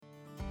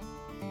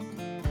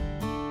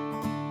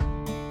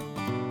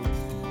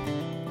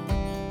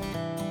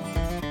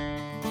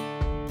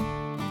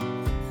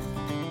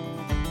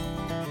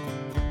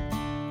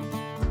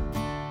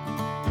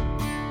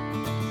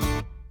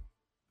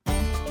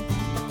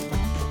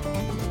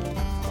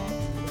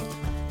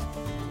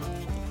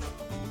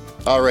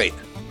All right.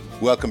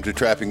 Welcome to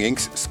Trapping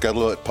Inc.'s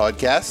Scuttlebutt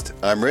podcast.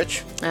 I'm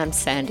Rich. I'm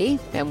Sandy,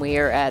 and we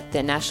are at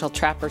the National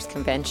Trappers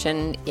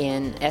Convention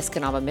in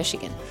Escanaba,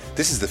 Michigan.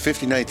 This is the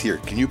 59th year.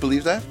 Can you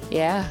believe that?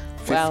 Yeah.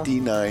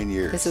 59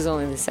 years. This is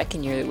only the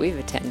second year that we've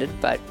attended,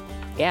 but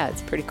yeah,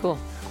 it's pretty cool.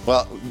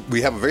 Well,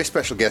 we have a very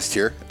special guest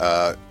here.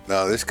 Now,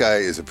 this guy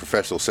is a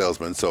professional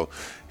salesman, so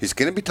he's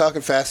going to be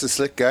talking fast and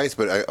slick, guys,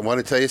 but I want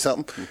to tell you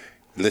something.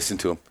 Listen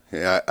to him.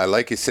 Yeah, I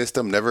like his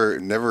system.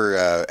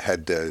 Never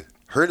had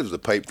heard of the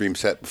pipe dream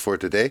set before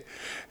today,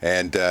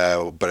 and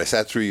but I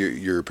sat through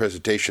your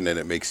presentation, and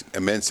it makes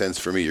immense sense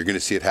for me. You're going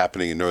to see it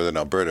happening in northern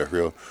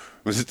Alberta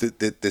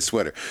this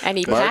winter. And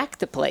he packed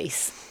the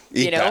place.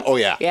 Oh,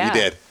 yeah, he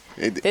did.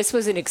 This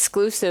was an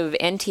exclusive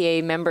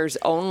NTA members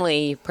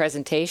only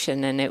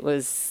presentation, and it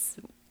was,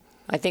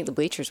 I think the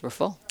bleachers were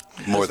full.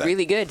 It was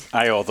really good.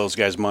 I owe those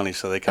guys money,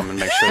 so they come and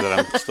make sure that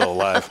I'm still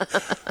alive.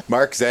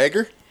 Mark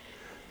Zager,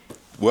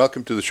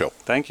 welcome to the show.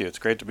 Thank you. It's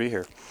great to be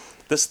here.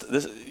 This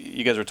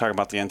you guys were talking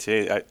about the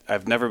NTA.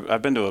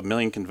 I've been to a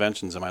million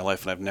conventions in my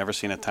life, and I've never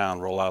seen a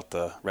town roll out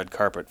the red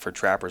carpet for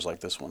trappers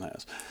like this one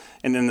has.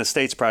 And in the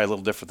States, probably a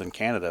little different than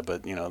Canada,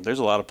 but there's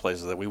a lot of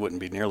places that we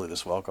wouldn't be nearly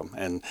this welcome.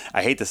 And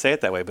I hate to say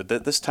it that way, but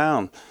this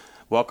town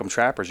welcome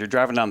trappers. You're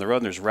driving down the road,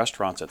 and there's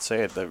restaurants that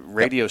say it. The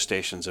radio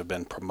stations have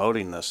been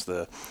promoting this.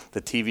 The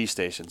TV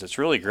stations. It's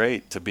really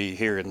great to be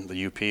here in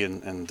the UP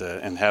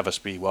and have us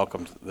be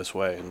welcomed this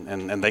way.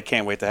 And they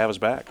can't wait to have us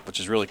back, which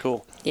is really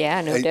cool. Yeah,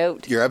 no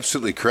doubt. You're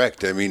absolutely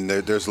correct. I mean,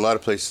 there's a lot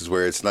of places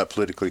where it's not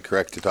politically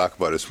correct to talk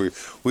about us.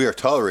 We are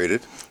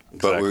tolerated,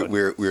 but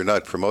we're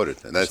not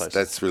promoted, and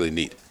that's really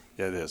neat.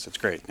 Yeah, it is. It's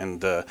great.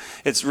 And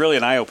it's really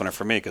an eye-opener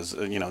for me because,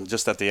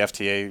 just at the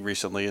FTA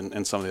recently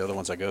and some of the other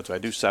ones I go to, I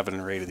do 7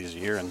 or 8 of these a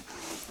year, and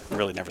I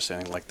really never seen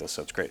anything like this,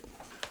 so it's great.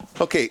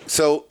 Okay,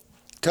 so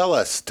tell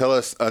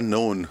us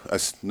unknown,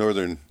 us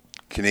northern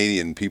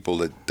Canadian people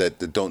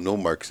that don't know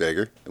Mark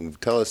Zager, and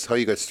tell us how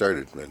you got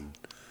started and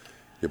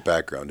your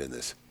background in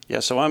this. Yeah,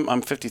 so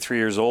I'm 53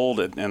 years old,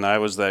 and I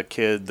was that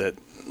kid that,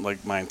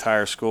 like my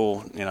entire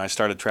school, I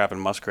started trapping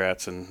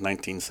muskrats in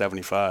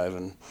 1975,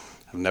 and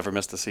I've never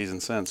missed a season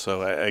since.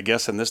 So I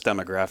guess in this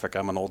demographic,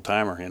 I'm an old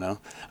timer.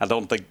 I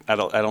don't think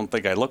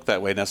I look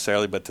that way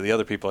necessarily, but to the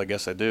other people, I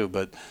guess I do.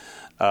 But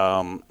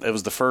it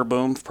was the fur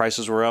boom.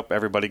 Prices were up.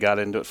 Everybody got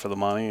into it for the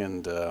money,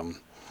 and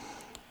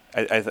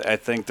I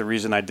think the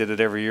reason I did it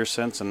every year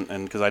since,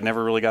 and because I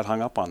never really got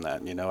hung up on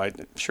that.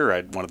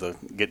 I wanted to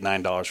get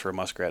 $9 for a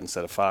muskrat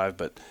instead of $5,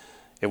 but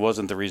it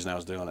wasn't the reason I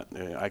was doing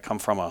it. I come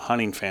from a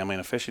hunting family and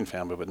a fishing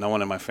family, but no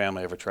one in my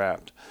family ever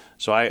trapped.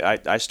 So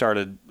I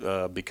started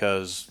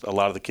because a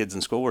lot of the kids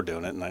in school were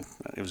doing it, and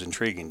it was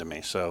intriguing to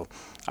me. So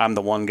I'm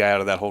the one guy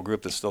out of that whole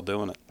group that's still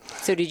doing it.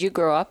 So did you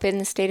grow up in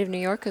the state of New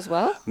York as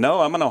well?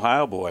 No, I'm an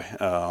Ohio boy.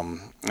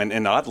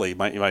 And oddly,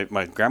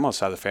 my grandma's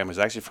side of the family is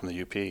actually from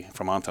the UP,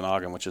 from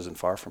Ontonagon, which isn't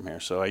far from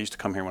here. So I used to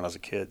come here when I was a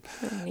kid.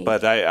 Oh,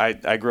 but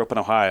I grew up in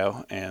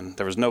Ohio, and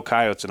there was no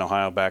coyotes in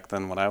Ohio back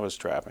then when I was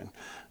trapping.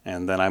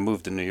 And then I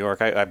moved to New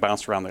York. I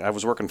bounced around. I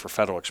was working for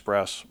Federal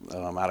Express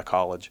out of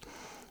college,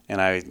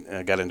 and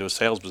I got into a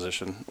sales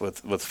position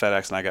with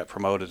FedEx, and I got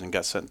promoted and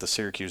got sent to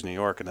Syracuse, New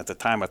York. And at the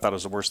time, I thought it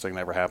was the worst thing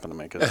that ever happened to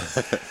me because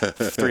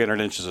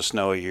 300 inches of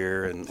snow a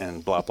year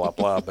and blah, blah,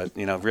 blah. But,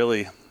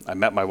 really, I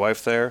met my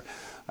wife there.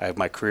 I have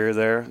my career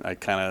there. I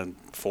kind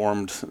of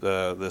formed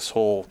this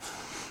whole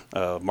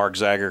Mark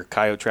Zager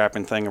coyote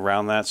trapping thing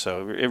around that.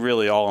 So it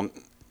really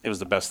it was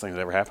the best thing that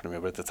ever happened to me,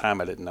 but at the time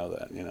I didn't know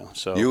that,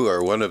 So you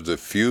are one of the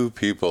few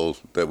people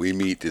that we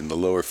meet in the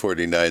lower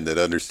 49 that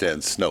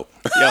understands snow.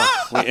 Yeah,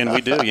 and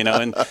we do,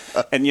 and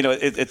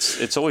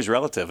it's always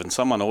relative, and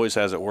someone always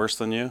has it worse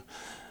than you.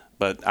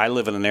 But I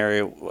live in an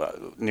area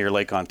near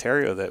Lake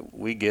Ontario that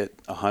we get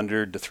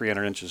 100 to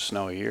 300 inches of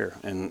snow a year.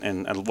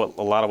 And a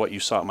lot of what you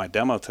saw at my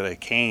demo today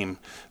came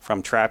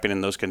from trapping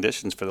in those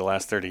conditions for the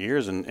last 30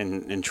 years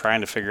and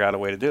trying to figure out a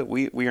way to do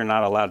it. We are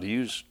not allowed to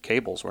use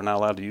cables. We're not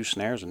allowed to use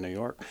snares in New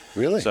York.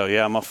 Really? So,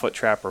 yeah, I'm a foot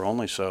trapper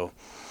only. So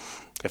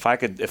if I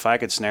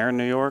could snare in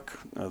New York,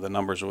 the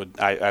numbers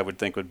I would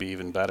think would be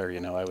even better.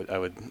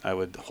 I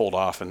would hold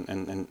off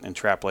and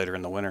trap later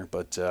in the winter.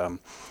 But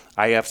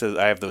I have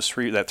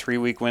that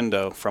 3-week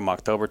window from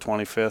October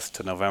 25th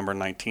to November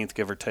 19th,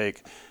 give or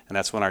take, and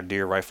that's when our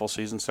deer rifle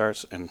season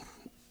starts, and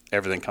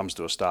everything comes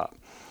to a stop.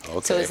 Okay.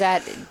 So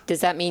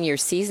does that mean your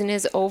season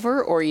is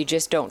over, or you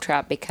just don't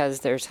trap because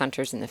there's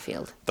hunters in the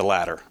field? The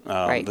latter.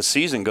 Right. The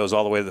season goes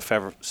all the way to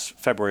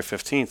February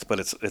 15th, but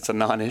it's a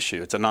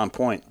non-issue. It's a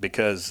non-point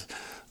because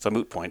it's a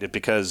moot point.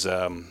 Because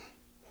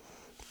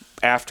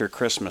after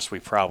Christmas, we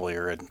probably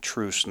are in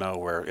true snow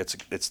where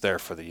it's there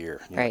for the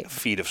year. Right.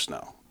 Feet of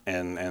snow.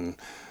 And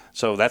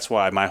so that's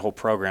why my whole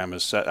program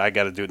is set. I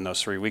got to do it in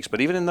those 3 weeks. But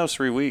even in those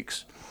 3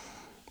 weeks,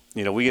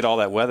 we get all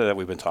that weather that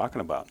we've been talking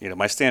about.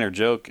 My standard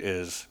joke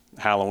is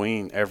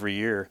Halloween every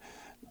year.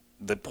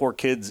 the poor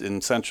kids in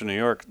Central New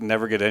York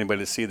never get anybody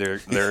to see they're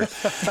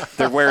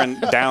wearing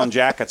down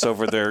jackets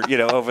over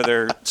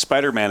their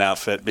Spider-Man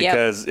outfit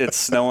because it's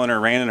snowing or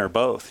raining or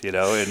both,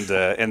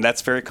 and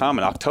that's very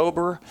common.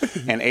 October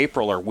and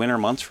April are winter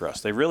months for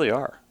us. They really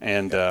are.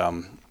 And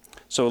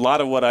so a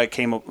lot of what I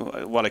came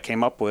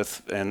up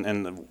with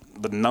and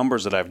the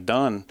numbers that I've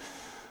done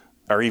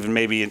are even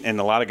maybe in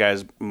a lot of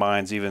guys'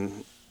 minds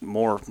even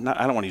more,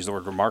 I don't want to use the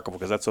word remarkable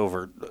because that's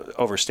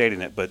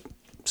overstating it, but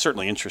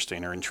certainly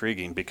interesting or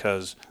intriguing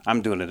because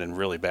I'm doing it in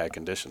really bad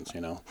conditions,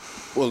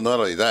 Well, not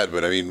only that,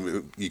 but I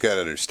mean, you got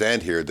to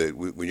understand here that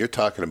when you're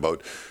talking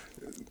about,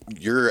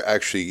 you're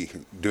actually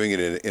doing it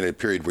in a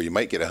period where you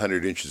might get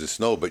 100 inches of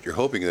snow, but you're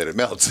hoping that it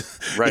melts,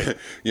 right?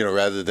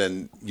 Rather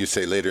than you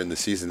say later in the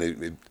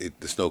season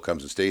the snow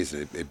comes and stays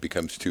and it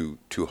becomes too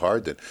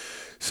hard. Then,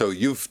 so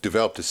you've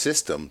developed a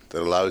system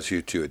that allows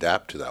you to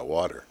adapt to that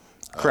water.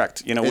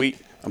 Correct.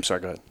 I'm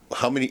sorry. Go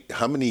ahead.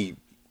 How many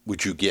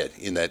would you get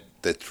in that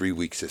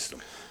 3-week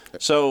system?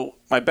 So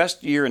my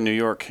best year in New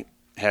York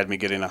had me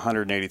getting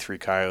 183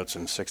 coyotes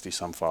and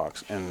 60-some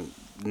fox, and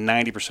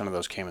 90% of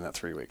those came in that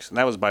 3 weeks. And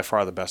that was by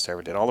far the best I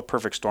ever did. All the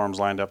perfect storms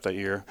lined up that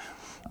year.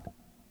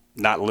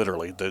 Not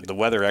literally. The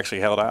weather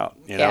actually held out,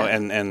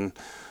 and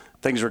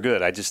things were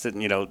good. I just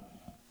didn't,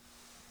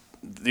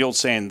 the old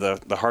saying,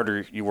 the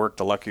harder you work,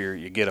 the luckier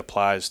you get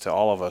applies to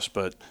all of us,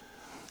 but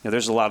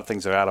there's a lot of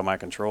things that are out of my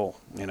control,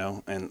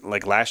 and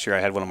like last year I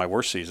had one of my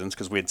worst seasons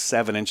because we had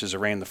 7 inches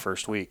of rain the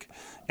first week,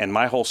 and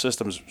my whole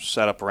system's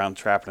set up around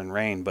trapping in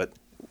rain. But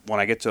when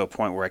I get to a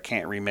point where I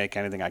can't remake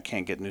anything, I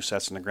can't get new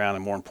sets in the ground,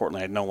 and more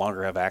importantly, I no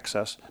longer have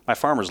access. My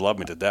farmers love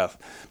me to death,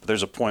 but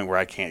there's a point where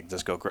I can't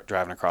just go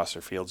driving across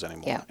their fields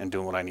anymore and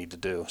doing what I need to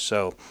do.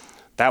 So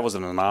that was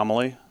an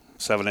anomaly.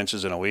 7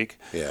 inches in a week.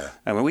 Yeah.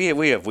 I mean,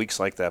 we have weeks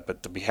like that,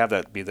 but to have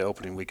that be the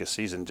opening week of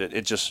season,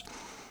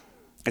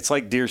 it's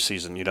like deer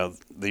season,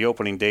 the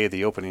opening day,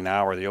 the opening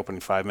hour, the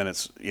opening 5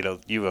 minutes,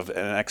 you have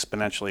an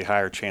exponentially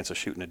higher chance of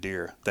shooting a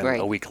deer than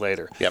a week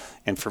later. Yep.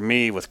 And for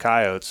me with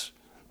coyotes,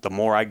 the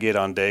more I get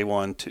on day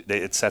one,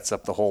 it sets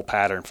up the whole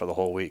pattern for the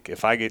whole week.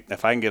 If I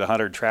can get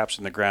 100 traps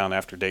in the ground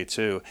after day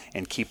 2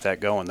 and keep that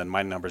going, then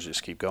my numbers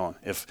just keep going.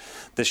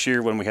 If this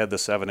year when we had the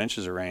 7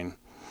 inches of rain,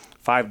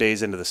 5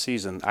 days into the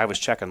season, I was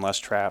checking less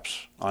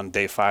traps on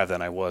day 5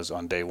 than I was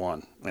on day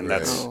 1. And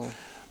that's...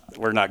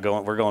 We're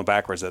going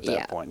backwards at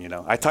that point,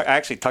 I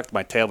actually tucked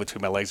my tail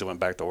between my legs and went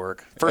back to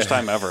work. First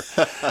time ever.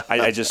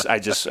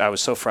 I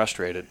was so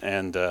frustrated.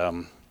 And,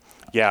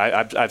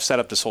 I've set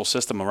up this whole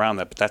system around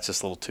that, but that's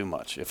just a little too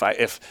much.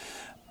 If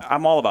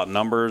I'm all about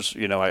numbers,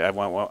 I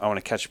want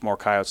to catch more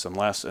coyotes than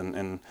less.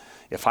 And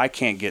if I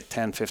can't get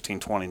 10,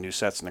 15, 20 new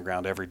sets in the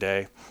ground every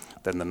day,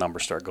 then the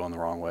numbers start going the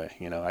wrong way.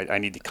 I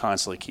need to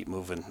constantly keep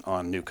moving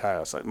on new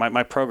coyotes.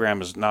 My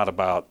program is not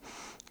about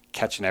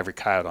catching every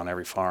coyote on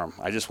every farm.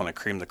 I just want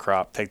to cream the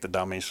crop, take the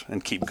dummies,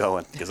 and keep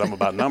going because I'm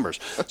about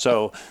numbers.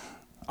 So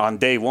on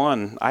day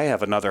 1, I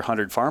have another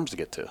 100 farms to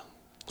get to. Right.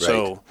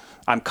 So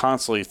I'm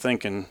constantly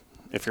thinking,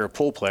 if you're a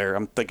pool player,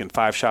 I'm thinking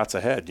 5 shots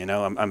ahead.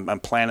 I'm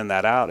planning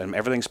that out, and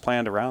everything's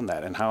planned around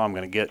that and how I'm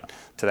going to get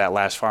to that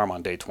last farm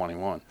on day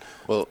 21.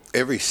 Well,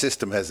 every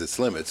system has its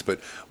limits, but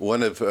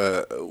one of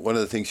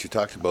the things you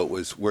talked about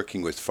was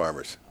working with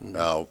farmers. Mm-hmm.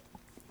 Now,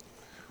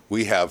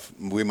 we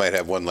might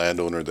have one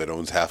landowner that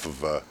owns half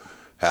of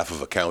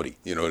a county.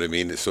 You know what I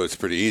mean? So it's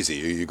pretty easy.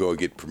 You go and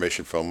get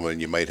permission from them,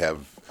 and you might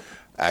have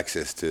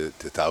access to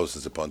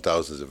thousands upon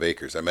thousands of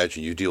acres. I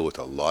imagine you deal with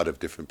a lot of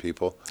different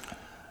people.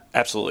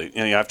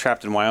 Absolutely. I've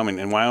trapped in Wyoming.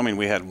 In Wyoming,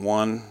 we had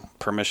one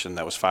permission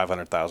that was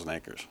 500,000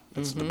 acres.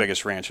 It's the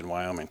biggest ranch in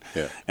Wyoming.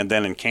 Yeah. And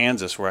then in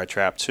Kansas, where I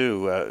trapped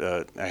too,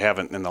 I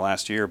haven't in the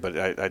last year, but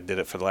I did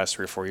it for the last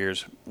 3 or 4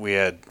 years. We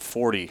had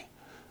 40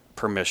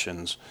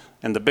 permissions,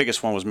 and the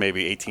biggest one was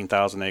maybe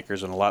 18,000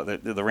 acres, and a lot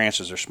of the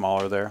ranches are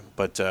smaller there.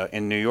 But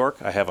in New York,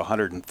 I have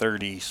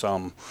 130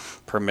 some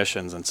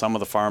permissions, and some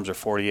of the farms are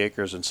 40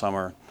 acres, and some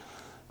are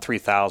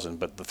 3,000.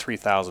 But the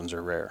 3,000s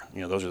are rare.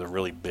 Those are the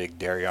really big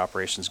dairy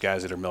operations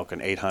guys that are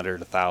milking 800,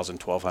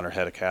 1,000, 1,200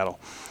 head of cattle.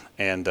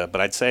 And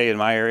but I'd say in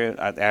my area,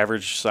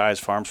 average size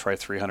farms probably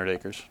 300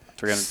 acres.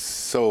 300.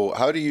 So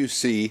how do you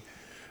see?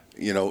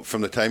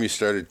 From the time you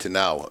started to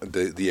now,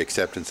 the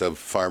acceptance of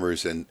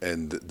farmers and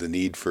the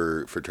need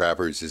for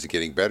trappers, is it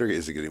getting better?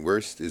 Is it getting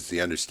worse? Is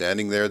the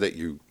understanding there that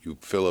you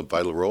fill a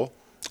vital role?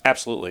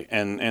 Absolutely.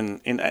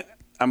 And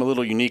I'm a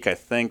little unique, I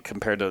think,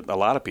 compared to a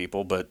lot of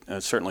people, but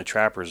certainly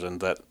trappers, in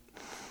that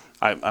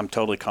I'm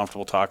totally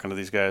comfortable talking to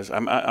these guys.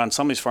 On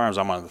some of these farms,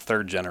 I'm on the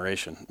 3rd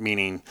generation,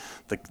 meaning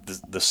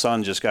the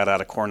son just got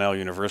out of Cornell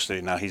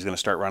University. Now he's going to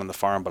start running the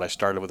farm, but I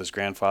started with his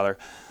grandfather.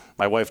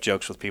 My wife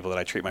jokes with people that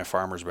I treat my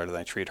farmers better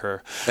than I treat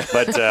her.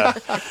 But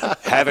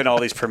having all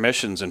these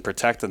permissions and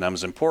protecting them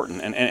is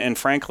important. And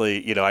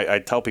frankly, I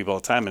tell people all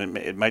the time, and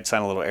it might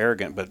sound a little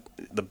arrogant, but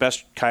the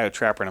best coyote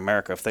trapper in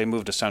America, if they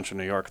moved to Central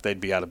New York,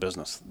 they'd be out of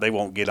business. They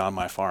won't get on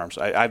my farms.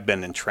 I've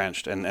been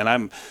entrenched.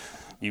 And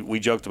we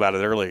joked about it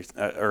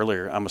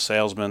earlier. I'm a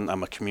salesman.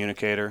 I'm a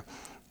communicator.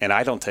 And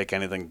I don't take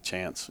anything to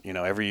chance. You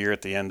know, every year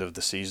at the end of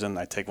the season,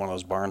 I take one of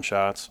those barn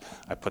shots.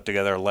 I put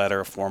together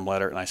a form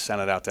letter, and I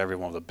send it out to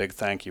everyone with a big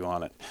thank you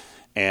on it.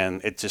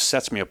 And it just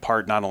sets me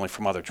apart not only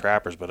from other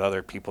trappers, but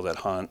other people that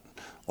hunt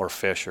or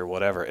fish or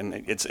whatever. And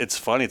it's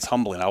funny, it's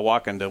humbling. I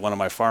walk into one of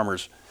my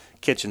farmers'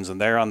 kitchens, and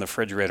there on the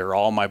refrigerator are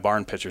all my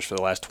barn pictures for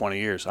the last 20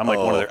 years. I'm like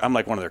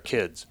one of their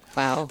kids.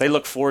 Wow. They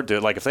look forward to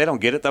it. Like if they don't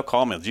get it, they'll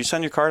call me. Did you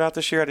send your card out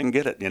this year? I didn't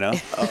get it. You know.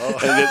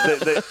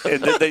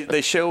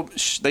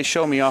 They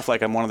show me off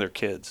like I'm one of their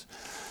kids.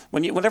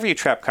 Whenever you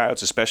trap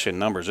coyotes, especially in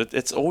numbers,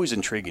 it's always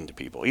intriguing to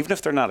people. Even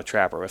if they're not a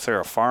trapper, if they're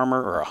a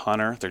farmer or a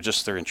hunter,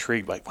 they're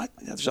intrigued. Like, what?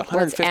 There's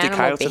 150 animal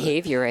coyotes.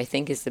 Behavior, I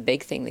think, is the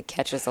big thing that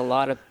catches a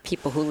lot of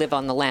people who live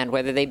on the land,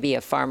 whether they be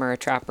a farmer, a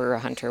trapper, a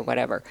hunter,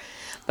 whatever.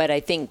 But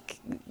I think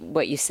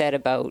what you said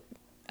about,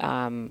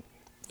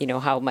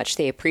 how much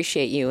they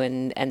appreciate you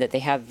and that they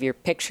have your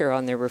picture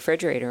on their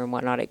refrigerator and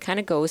whatnot, it kind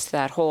of goes to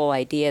that whole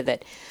idea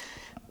that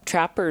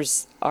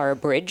trappers are a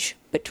bridge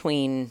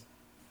between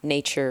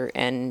nature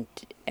and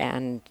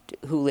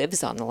who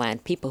lives on the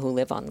land, people who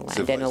live on the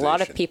land. And a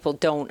lot of people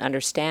don't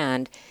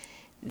understand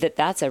that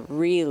that's a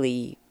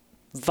really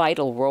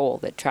vital role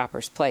that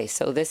trappers play.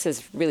 So this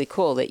is really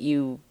cool that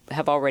you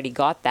have already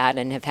got that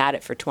and have had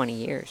it for 20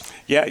 years.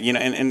 Yeah,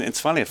 and it's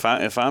funny,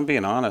 if I'm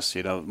being honest,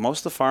 most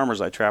of the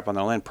farmers I trap on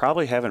their land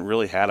probably haven't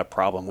really had a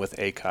problem with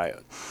a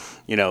coyote.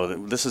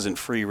 This isn't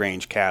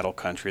free-range cattle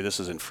country. This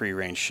isn't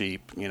free-range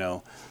sheep.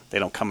 They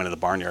don't come into the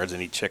barnyards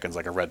and eat chickens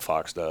like a red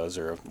fox does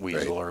or a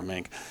weasel or a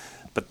mink.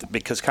 But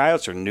because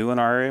coyotes are new in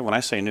our area, when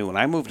I say new, when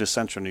I moved to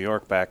central New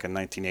York back in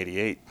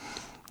 1988,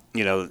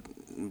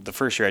 the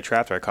first year I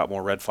trapped there, I caught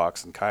more red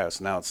fox than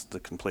coyotes. Now it's the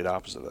complete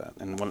opposite of that.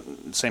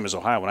 And same as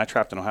Ohio. When I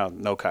trapped in Ohio,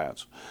 no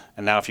coyotes.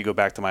 And now if you go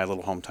back to my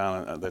little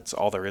hometown, that's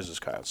all there is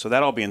coyotes. So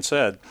that all being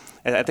said,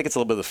 I think it's a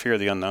little bit of the fear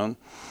of the unknown.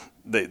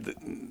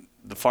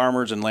 The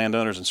farmers and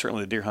landowners and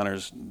certainly the deer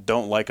hunters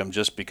don't like them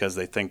just because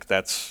they think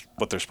that's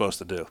what they're supposed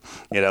to do.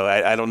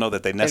 I don't know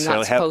that they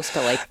necessarily they're not supposed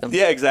to like them.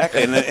 Yeah,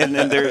 exactly. And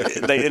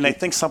they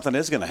think something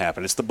is going to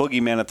happen. It's the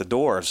boogeyman at the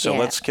door, so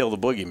let's kill the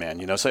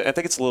boogeyman. So I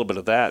think it's a little bit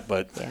of that.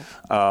 But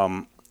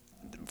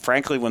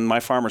frankly, when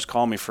my farmers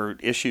call me for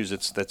issues,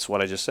 that's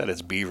what I just said.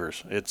 It's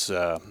beavers. It's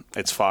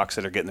fox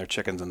that are getting their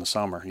chickens in the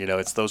summer.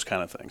 It's those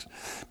kind of things.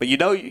 But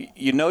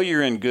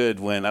you're in good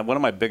when one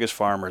of my biggest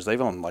farmers,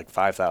 they've owned like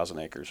 5,000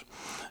 acres.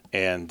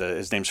 And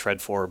his name's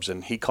Fred Forbes,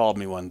 and he called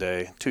me one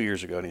day 2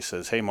 years ago, and he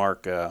says, "Hey,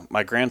 Mark,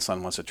 my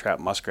grandson wants to trap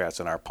muskrats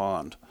in our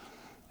pond.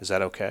 Is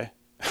that okay?"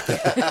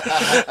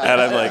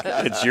 And I'm like,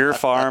 "It's your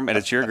farm, and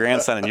it's your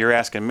grandson, and you're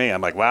asking me."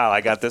 I'm like, "Wow,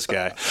 I got this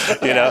guy."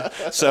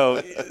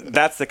 So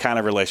that's the kind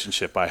of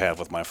relationship I have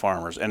with my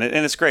farmers, and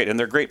it's great, and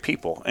they're great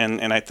people.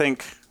 And I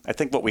think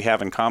what we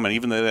have in common,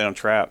 even though they don't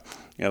trap,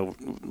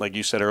 like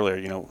you said earlier,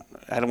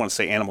 I don't want to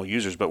say animal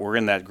users, but we're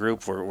in that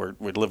group where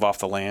we live off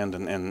the land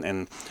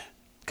and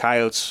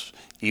coyotes,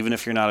 even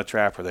if you're not a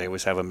trapper, they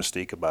always have a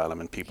mystique about them,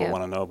 and people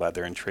want to know about it.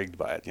 They're intrigued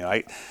by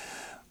it.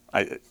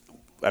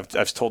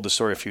 I've told this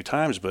story a few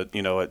times, but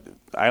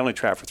I only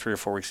trap for 3 or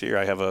 4 weeks a year.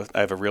 I have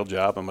a real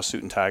job. I'm a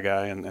suit and tie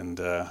guy, and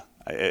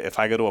if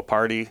I go to a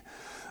party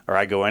or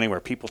I go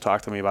anywhere, people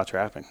talk to me about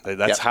trapping.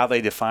 That's how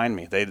they define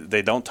me.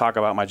 They don't talk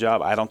about my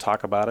job. I don't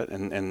talk about it,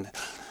 and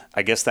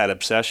I guess that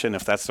obsession,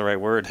 if that's the right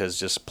word, has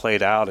just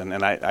played out, and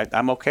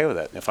I'm okay with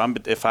it.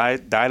 If I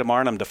die tomorrow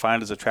and I'm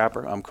defined as a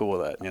trapper, I'm cool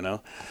with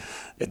that.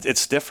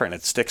 It's different.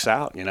 It sticks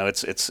out.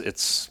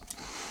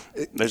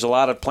 There's a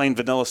lot of plain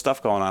vanilla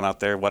stuff going on out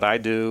there. What I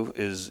do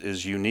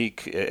is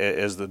unique.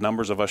 As the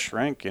numbers of us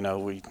shrink,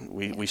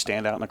 we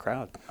stand out in the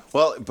crowd.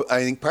 Well,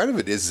 I think part of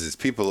it is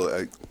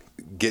people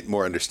get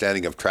more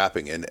understanding of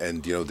trapping,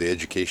 and the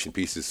education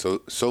piece is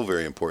so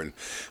very important.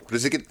 But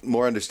as they get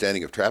more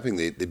understanding of trapping,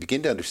 they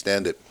begin to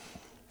understand that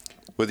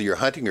whether you're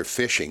hunting or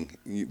fishing,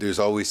 there's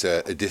always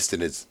a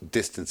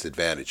distance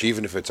advantage.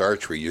 Even if it's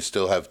archery, you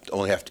still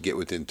only have to get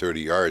within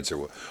 30 yards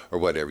or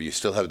whatever. You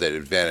still have that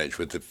advantage.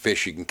 With the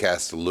fish, you can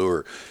cast the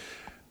lure.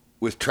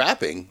 With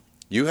trapping,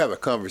 you have a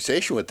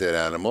conversation with that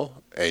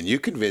animal, and you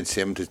convince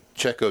him to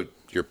check out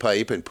your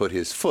pipe and put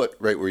his foot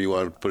right where you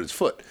want to put his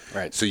foot.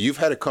 Right. So you've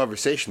had a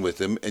conversation with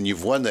him, and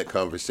you've won that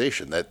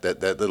conversation, that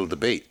little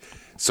debate.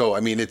 So,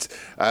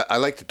 I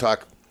like to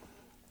talk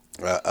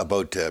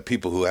about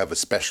people who have a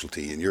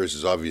specialty, and yours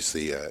is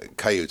obviously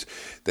coyotes,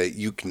 that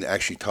you can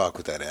actually talk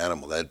with that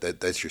animal.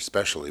 That's your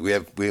specialty. We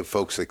have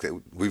folks like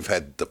that. We've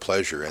had the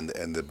pleasure and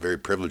the very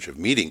privilege of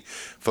meeting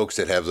folks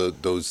that have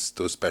those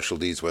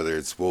specialties, whether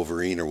it's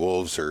Wolverine or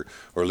wolves or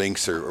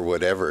lynx or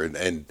whatever.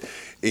 And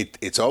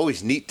it's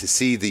always neat to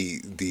see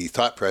the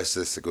thought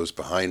process that goes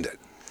behind it.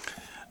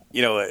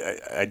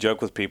 I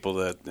joke with people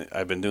that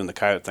I've been doing the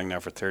coyote thing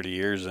now for 30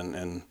 years,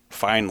 and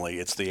finally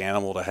it's the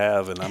animal to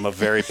have, and I'm a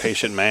very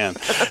patient man.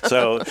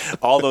 So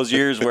all those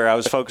years where I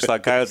was focused on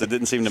coyotes, it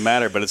didn't seem to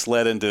matter, but it's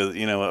led into,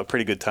 a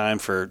pretty good time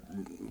for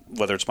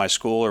whether it's my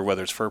school or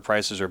whether it's fur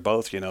prices or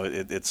both.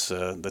 It's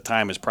the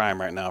time is prime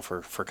right now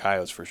for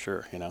coyotes for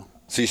sure.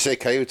 So you say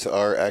coyotes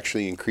are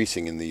actually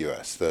increasing in the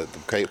U.S. The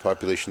coyote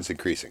population is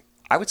increasing.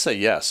 I would say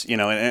yes.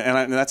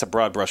 And that's a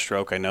broad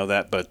brushstroke. I know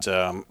that, but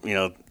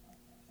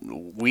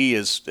we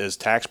as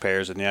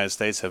taxpayers in the United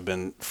States have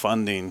been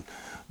funding,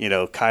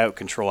 coyote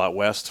control out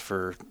west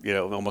for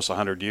almost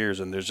 100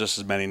 years, and there's just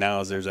as many now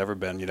as there's ever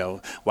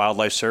been.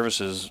 Wildlife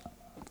Services.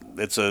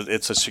 It's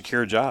a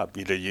secure job.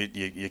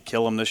 You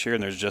kill them this year,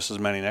 and there's just as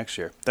many next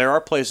year. There are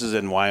places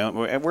in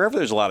Wyoming, wherever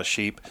there's a lot of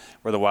sheep,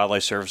 where the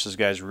Wildlife Services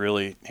guys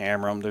really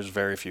hammer them. There's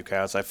very few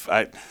coyotes.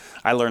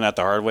 I learned that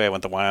the hard way. I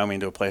went to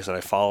Wyoming to a place that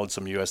I followed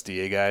some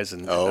USDA guys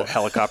and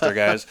helicopter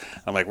guys.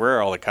 I'm like, where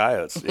are all the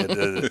coyotes?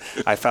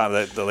 I found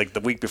that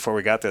the week before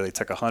we got there, they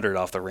took 100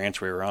 off the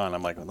ranch we were on.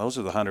 I'm like, well, those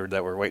are the 100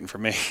 that were waiting for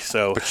me.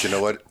 So, but you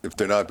know what? If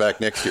they're not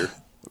back next year.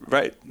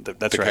 Right.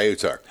 That's right. The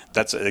coyotes are.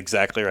 That's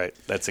exactly right.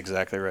 That's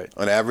exactly right.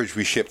 On average,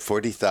 we ship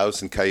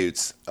 40,000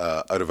 coyotes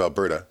out of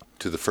Alberta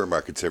to the fur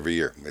markets every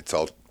year. It's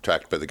all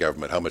tracked by the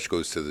government, how much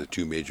goes to the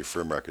two major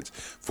fur markets.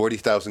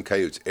 40,000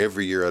 coyotes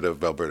every year out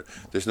of Alberta.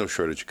 There's no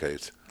shortage of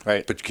coyotes.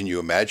 Right. But can you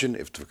imagine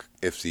if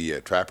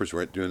the trappers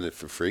weren't doing it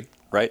for free?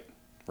 Right.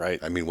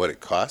 I mean, what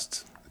it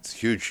costs? It's a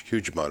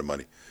huge amount of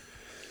money.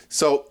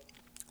 So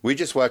we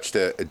just watched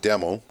a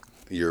demo,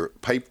 your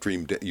pipe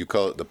dream, you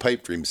call it the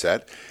pipe dream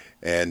set.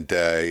 And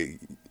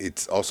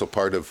it's also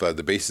part of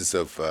the basis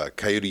of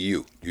Coyote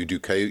U. You do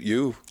Coyote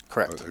U?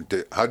 Correct.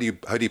 How do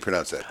you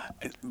pronounce that?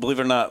 Believe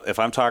it or not, if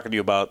I'm talking to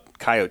you about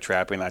coyote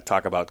trapping, I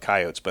talk about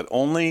coyotes, but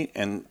only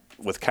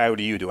with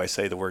Coyote U do I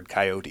say the word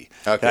coyote.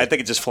 Okay. I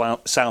think it just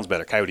sounds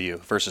better, Coyote U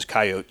versus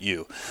Coyote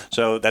U.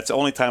 So that's the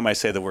only time I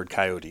say the word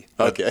coyote.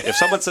 Okay. If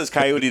someone says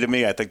coyote to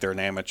me, I think they're an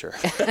amateur.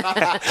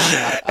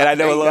 And I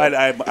know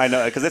I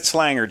know because it's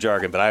slang or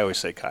jargon, but I always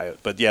say coyote.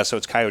 But yeah, so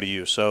it's Coyote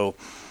U. So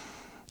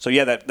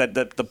yeah, that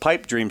the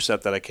pipe dream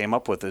set that I came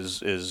up with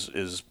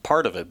is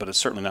part of it, but it's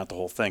certainly not the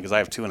whole thing because I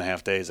have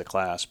 2.5 days of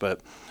class.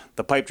 But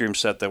the pipe dream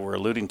set that we're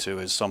alluding to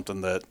is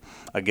something that,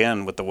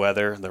 again, with the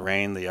weather, the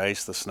rain, the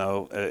ice, the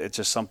snow, it's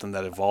just something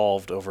that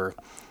evolved over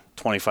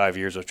 25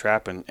 years of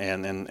trapping.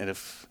 And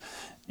if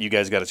you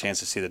guys got a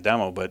chance to see the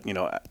demo, but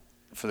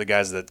for the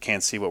guys that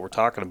can't see what we're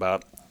talking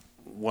about,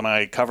 when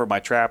I cover my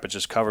trap, it's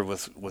just covered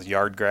with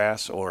yard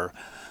grass or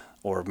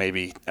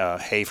maybe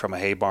hay from a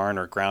hay barn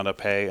or ground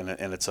up hay, and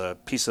it's a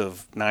piece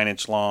of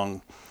 9-inch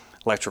long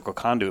electrical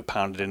conduit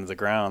pounded into the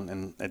ground,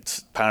 and it's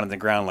pounded in the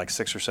ground like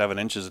 6 or 7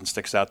 inches and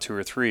sticks out 2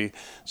 or 3.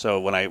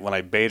 So when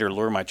I bait or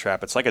lure my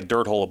trap, it's like a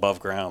dirt hole above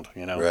ground,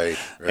 Right.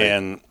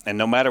 And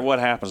no matter what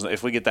happens,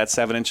 if we get that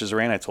 7 inches of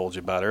rain I told you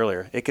about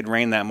earlier, it could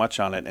rain that much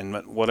on it,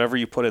 and whatever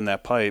you put in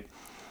that pipe,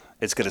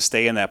 it's going to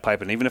stay in that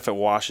pipe, and even if it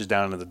washes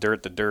down into the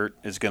dirt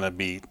is going to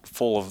be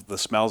full of the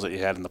smells that you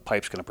had, and the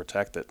pipe's going to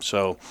protect it.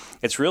 So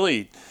it's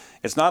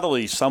not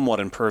only somewhat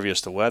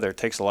impervious to weather. It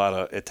takes a lot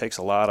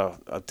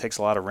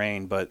of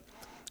rain, but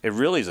it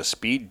really is a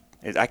speed.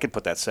 I could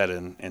put that set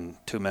in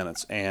 2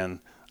 minutes, and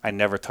I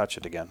never touch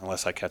it again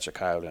unless I catch a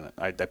coyote in it.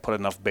 I put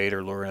enough bait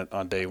or lure in it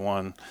on day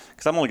one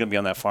because I'm only going to be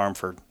on that farm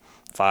for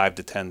 5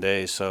 to 10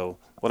 days. So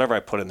whatever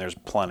I put in there's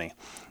plenty.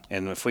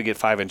 And if we get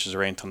 5 inches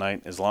of rain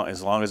tonight, as long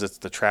as it's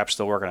the trap's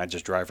still working, I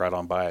just drive right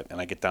on by it, and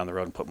I get down the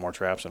road and put more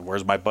traps in.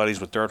 Whereas my buddies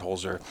with dirt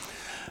holes are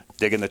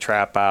digging the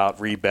trap out,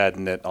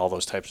 rebedding it, all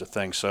those types of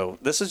things. So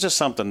this is just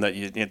something that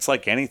it's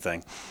like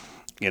anything.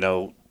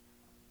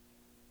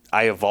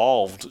 I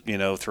evolved,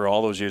 through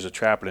all those years of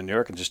trapping in New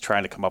York and just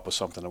trying to come up with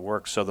something that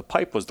works. So the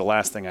pipe was the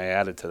last thing I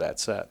added to that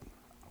set.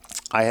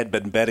 I had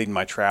been bedding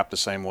my trap the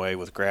same way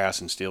with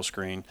grass and steel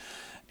screen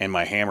and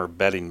my hammer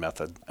bedding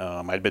method.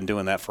 I'd been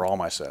doing that for all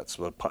my sets.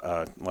 When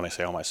I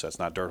say all my sets,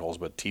 not dirt holes,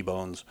 but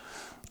T-bones,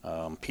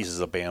 pieces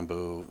of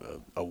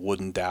bamboo, a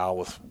wooden dowel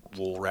with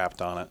wool wrapped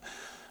on it.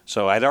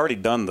 So I'd already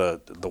done the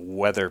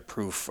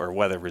weatherproof or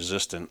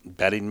weather-resistant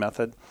bedding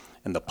method,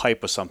 and the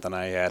pipe was something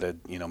I added,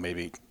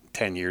 maybe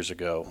 10 years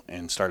ago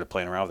and started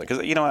playing around with it.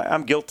 Because,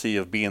 I'm guilty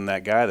of being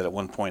that guy that at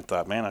one point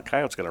thought, man, a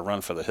coyote's going to run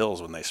for the hills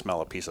when they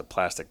smell a piece of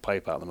plastic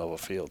pipe out in the middle of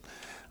a field.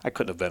 I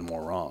couldn't have been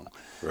more wrong.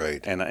 Right.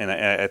 And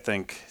I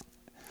think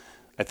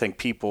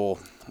people,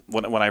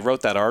 when I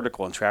wrote that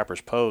article in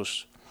Trapper's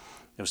Post,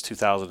 it was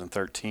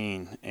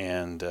 2013,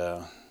 and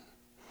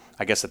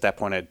I guess at that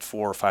point I had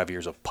 4 or 5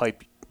 years of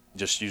pipe,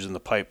 just using the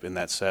pipe in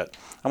that set.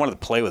 I wanted to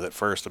play with it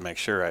first to make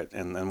sure.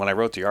 And when I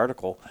wrote the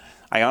article,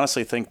 I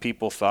honestly think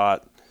people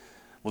thought,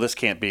 well, this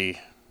can't be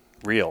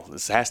real.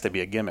 This has to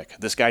be a gimmick.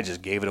 This guy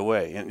just gave it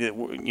away. And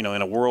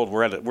in a world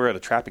we're at a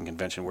trapping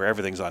convention where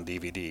everything's on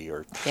DVD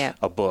or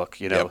a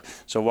book. Yep.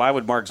 So why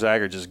would Mark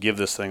Zeiger just give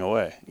this thing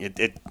away?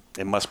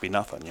 It must be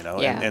nothing.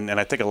 Yeah. And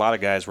I think a lot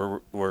of guys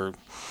were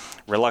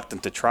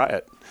reluctant to try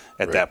it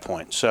at that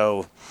point.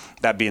 So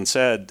that being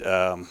said,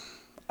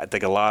 I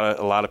think a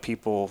lot of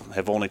people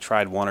have only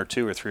tried 1 or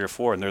 2 or 3 or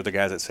 4, and they're the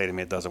guys that say to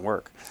me it doesn't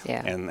work.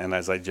 Yeah. And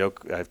as I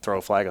joke, I throw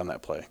a flag on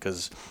that play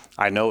because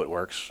I know it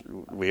works.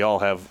 We all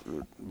have,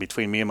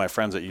 between me and my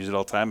friends that use it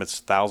all the time, it's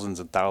thousands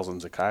and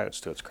thousands of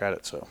coyotes to its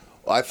credit. So.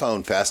 Well, I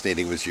found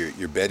fascinating was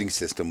your bedding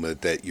system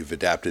that you've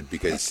adapted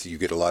because you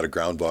get a lot of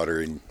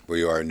groundwater in where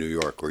you are in New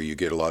York, where you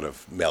get a lot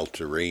of melt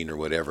or rain or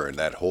whatever, and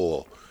that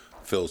hole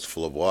fills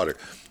full of water.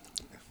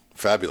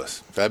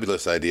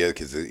 Fabulous idea,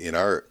 because in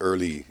our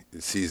early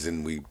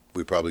season we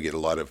probably get a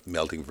lot of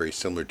melting very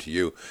similar to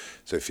you.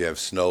 So if you have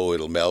snow,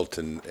 it'll melt,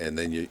 and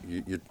then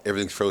you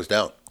everything's froze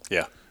down.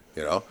 Yeah.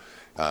 You know,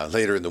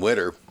 later in the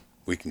winter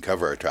we can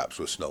cover our traps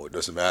with snow. It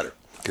doesn't matter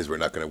because we're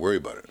not going to worry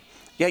about it.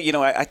 Yeah,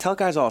 I tell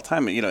guys all the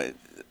time,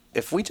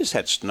 if we just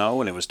had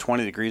snow and it was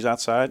 20 degrees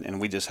outside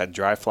and we just had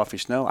dry, fluffy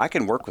snow, I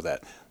can work with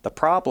that. The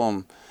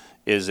problem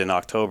is in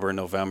October,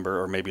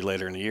 November, or maybe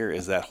later in the year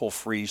is that whole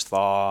freeze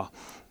thaw.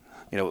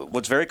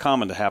 What's very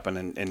common to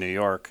happen in New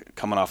York,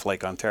 coming off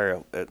Lake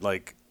Ontario,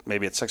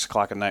 maybe at 6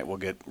 o'clock at night we'll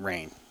get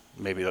rain.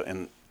 Maybe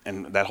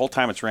and that whole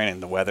time it's raining,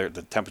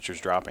 the temperature's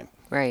dropping.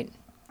 Right.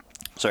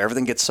 So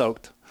everything gets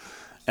soaked.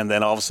 And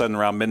then all of a sudden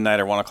around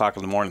midnight or 1 o'clock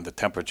in the morning, the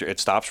temperature, it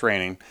stops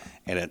raining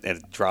and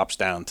it drops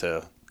down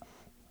to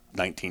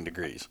 19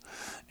 degrees.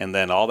 And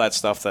then all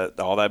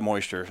that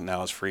moisture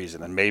now is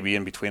freezing. And maybe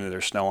in between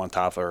there's snow on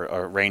top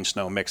or rain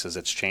snow mixes,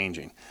 it's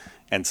changing.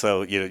 And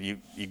so you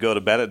go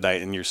to bed at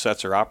night and your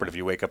sets are operative.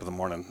 You wake up in the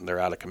morning, they're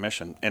out of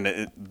commission.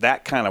 And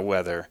that kind of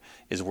weather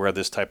is where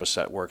this type of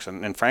set works.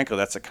 And frankly,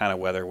 that's the kind of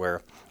weather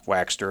where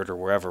wax dirt or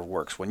wherever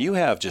works. When you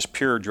have just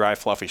pure, dry,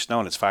 fluffy snow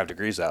and it's 5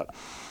 degrees out,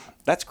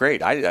 that's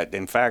great.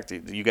 In fact,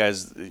 you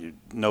guys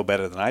know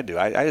better than I do.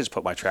 I just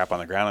put my trap on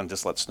the ground and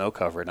just let snow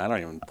cover it, and I don't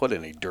even put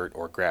any dirt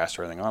or grass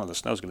or anything on it. The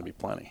snow's going to be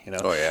plenty,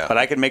 Oh, yeah. But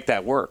I can make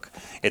that work.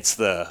 It's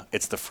the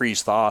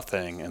freeze thaw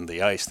thing and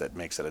the ice that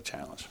makes it a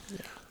challenge. Yeah.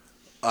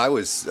 I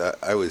was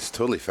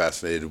totally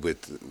fascinated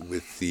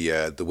with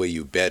the way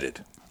you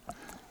bedded,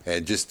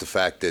 and just the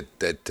fact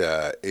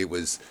that it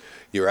was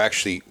you're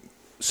actually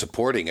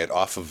supporting it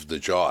off of the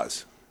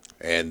jaws,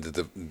 and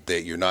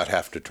that you're not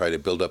having to try to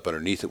build up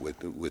underneath it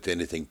with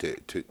anything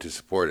to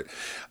support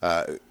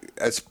it.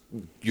 As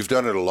you've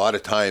done it a lot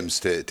of times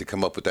to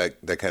come up with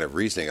that kind of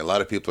reasoning. A lot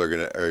of people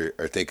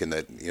are thinking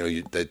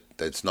that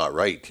that's not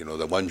right.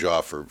 The one jaw,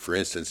 for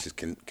instance,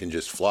 can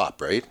just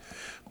flop, right?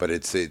 But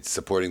it's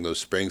supporting those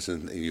springs,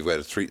 and you've got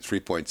a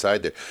three point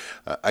side there.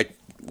 I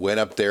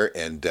went up there,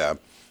 and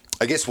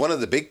I guess one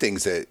of the big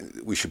things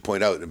that we should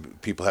point out,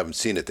 and people haven't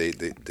seen it,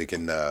 they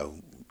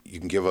can. You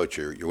can give out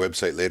your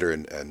website later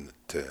and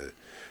to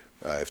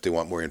if they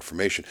want more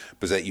information,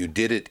 but that you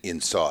did it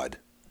in sod,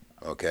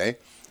 okay?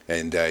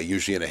 And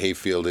usually in a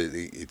hayfield,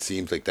 it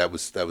seems like that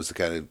was the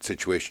kind of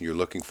situation you're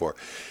looking for,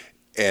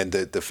 and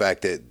the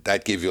fact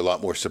that gave you a lot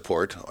more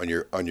support on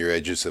your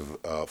edges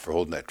for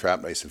holding that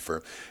trap nice and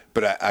firm.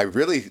 But I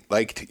really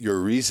liked your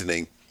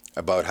reasoning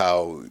about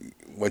how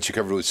once you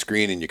covered it with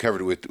screen and you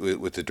covered it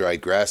with the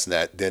dried grass and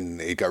that, then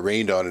it got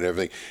rained on and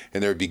everything,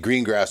 and there would be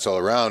green grass all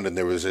around, and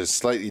there was a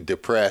slightly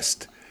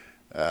depressed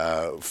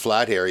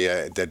flat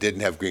area that didn't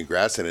have green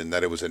grass in it, and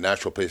that it was a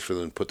natural place for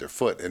them to put their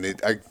foot. And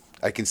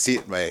I can see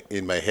it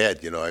in my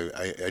head.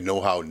 I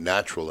know how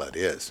natural that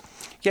is.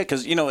 Yeah,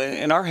 because in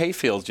our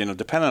hayfields,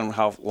 depending on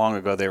how long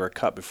ago they were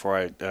cut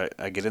before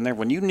I get in there,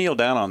 when you kneel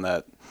down on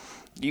that,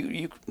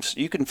 you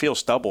can feel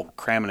stubble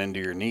cramming into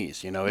your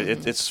knees.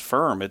 It's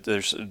firm.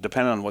 There's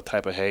depending on what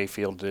type of hay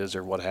field it is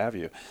or what have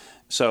you.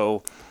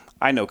 So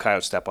I know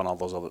coyotes step on all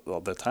those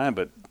all the time,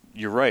 but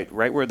you're right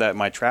where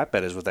my trap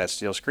bed is with that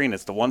steel screen.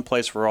 It's the one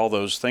place where all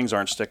those things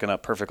aren't sticking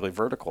up perfectly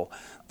vertical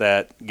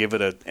that give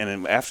it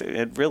after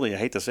it really, I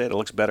hate to say it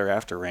looks better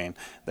after rain.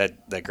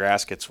 That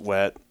grass gets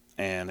wet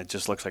and it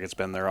just looks like it's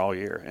been there all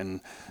year.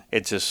 And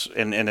it just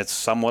and it's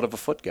somewhat of a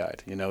foot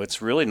guide.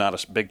 It's really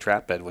not a big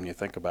trap bed when you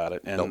think about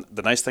it. And Nope.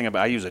 The nice thing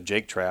I use a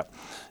Jake trap,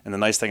 and the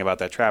nice thing about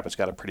that trap, it's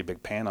got a pretty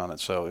big pan on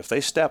it. So if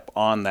they step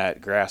on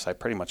that grass, I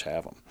pretty much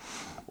have them.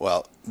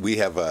 Well, we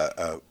have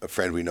a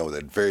friend we know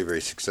that very,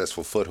 very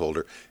successful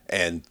footholder,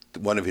 and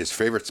one of his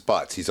favorite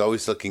spots, he's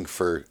always looking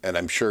for, and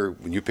I'm sure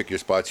when you pick your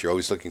spots, you're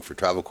always looking for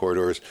travel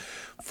corridors,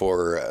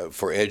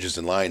 for edges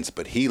and lines,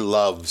 but he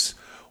loves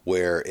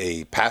where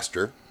a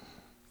pasture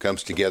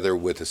comes together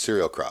with a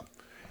cereal crop.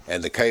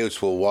 And the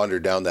coyotes will wander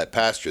down that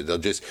pasture. They'll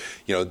just,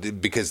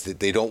 because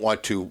they don't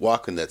want to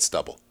walk in that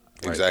stubble.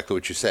 Right. Exactly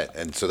what you said.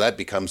 And so that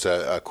becomes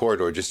a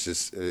corridor just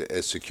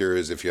as secure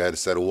as if you had a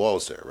set of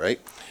walls there,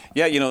 right?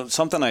 Yeah,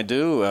 something I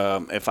do,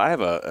 if I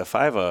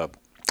have a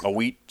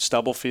wheat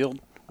stubble field,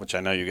 which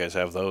I know you guys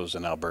have those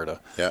in Alberta.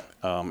 Yeah.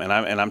 And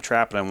I'm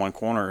trapping in one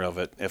corner of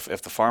it.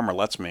 If the farmer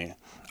lets me,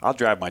 I'll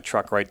drive my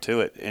truck right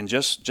to it and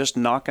just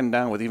knocking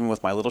down even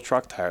with my little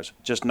truck tires,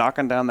 just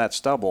knocking down that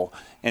stubble,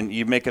 and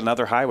you make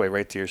another highway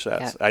right to your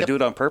sets. Yeah. I do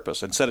it on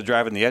purpose. Instead of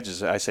driving the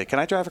edges, I say, "Can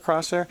I drive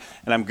across there?"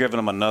 And I'm giving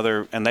them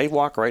another, and they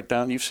walk right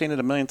down. You've seen it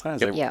a million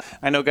times. Yep.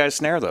 I know guys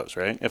snare those,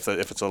 right? If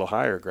it's a little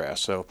higher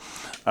grass, so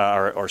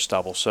or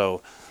stubble.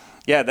 So,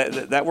 yeah,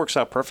 that works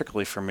out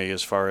perfectly for me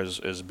as far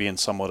as being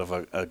somewhat of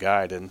a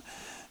guide. And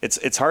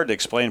it's hard to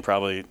explain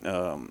probably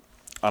on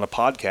a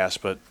podcast,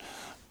 but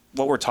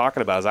what we're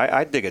talking about is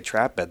I dig a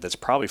trap bed that's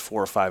probably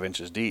 4 or 5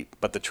 inches deep,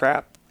 but the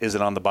trap isn't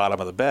on the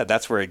bottom of the bed.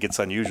 That's where it gets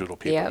unusual to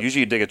people. Yep.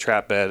 Usually you dig a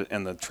trap bed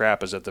and the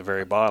trap is at the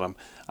very bottom.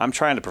 I'm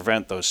trying to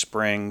prevent those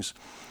springs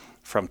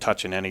from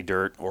touching any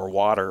dirt or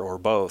water or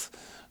both.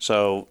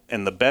 So,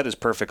 and the bed is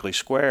perfectly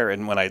square,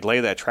 and when I lay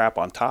that trap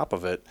on top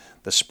of it,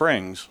 the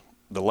springs,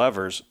 the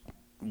levers,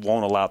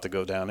 won't allow it to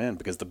go down in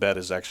because the bed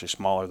is actually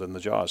smaller than the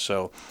jaws.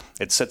 So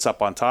it sits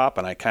up on top,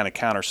 and I kind of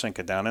countersink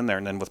it down in there.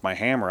 And then with my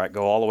hammer, I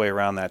go all the way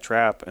around that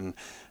trap, and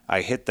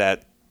I hit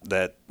that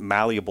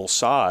malleable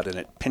sod, and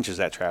it pinches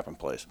that trap in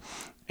place.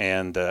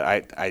 And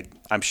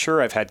I'm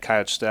sure I've had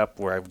coyote step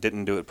where I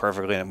didn't do it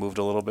perfectly and it moved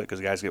a little bit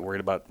because guys get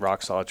worried about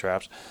rock solid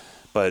traps.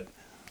 But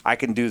I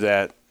can do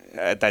that.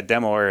 At that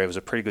demo area, it was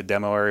a pretty good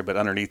demo area, but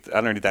underneath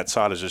that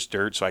sod is just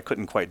dirt, so I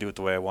couldn't quite do it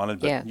the way I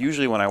wanted. But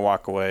usually when I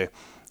walk away,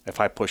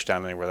 if I push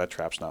down anywhere, that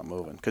trap's not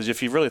moving. Because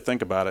if you really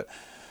think about it,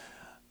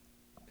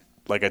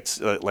 like I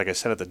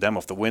said at the demo,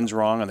 if the wind's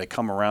wrong and they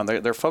come around,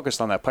 they're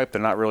focused on that pipe.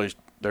 They're not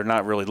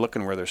really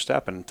looking where they're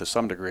stepping to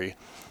some degree.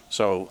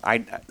 So I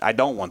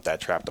don't want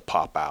that trap to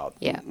pop out.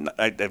 Yeah.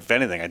 If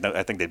anything,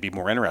 I think they'd be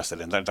more interested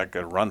in it. They're not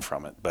going to run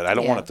from it. But I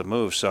don't want it to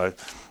move. So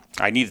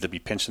I needed to be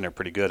pinched in there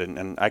pretty good,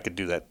 and I could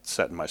do that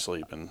set in my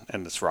sleep, and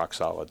it's rock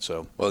solid.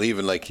 So well,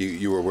 even like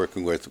you were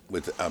working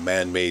with a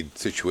man-made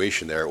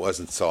situation there. It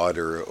wasn't sod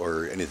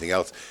or anything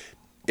else.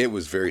 It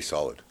was very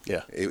solid.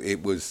 Yeah,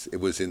 it was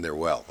in there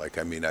well. Like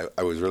I mean,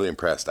 I was really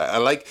impressed. I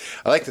like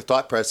the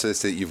thought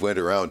process that you've went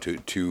around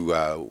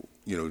to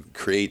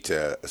create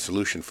a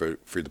solution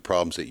for the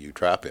problems that you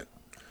trap in.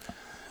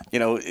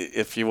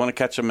 If you want to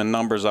catch them in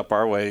numbers up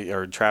our way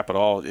or trap at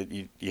all,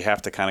 you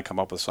have to kind of come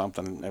up with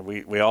something. And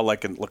we all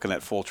like looking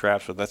at full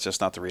traps, but that's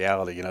just not the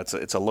reality.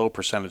 It's a low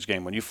percentage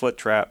game. When you foot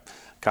trap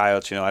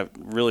coyotes,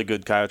 really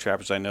good coyote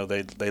trappers I know,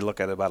 they look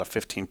at about a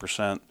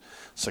 15%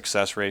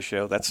 success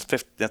ratio. That's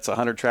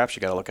 100 traps you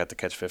got to look at to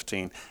catch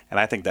 15, and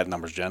I think that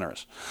number's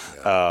generous.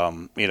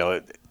 Yeah.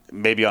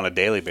 Maybe on a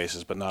daily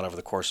basis, but not over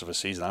the course of a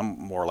season. I'm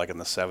more like in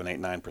the 7,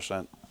 8,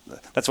 9%.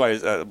 That's why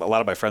a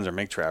lot of my friends are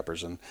mink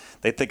trappers, and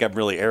they think I'm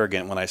really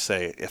arrogant when I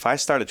say, if I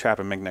started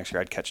trapping mink next year,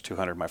 I'd catch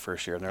 200 my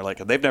first year. And they're like,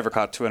 they've never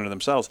caught 200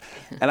 themselves.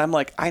 And I'm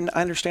like, I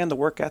understand the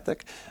work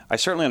ethic. I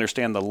certainly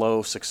understand the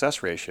low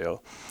success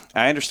ratio.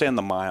 I understand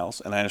the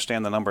miles, and I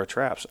understand the number of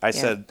traps. I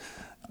said,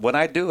 when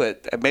I do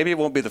it, maybe it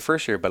won't be the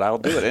first year, but I'll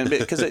do it. And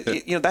because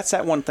that's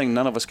that one thing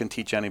none of us can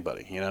teach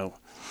anybody,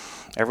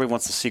 Everyone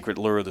wants the secret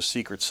lure, the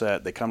secret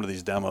set. They come to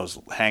these demos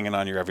hanging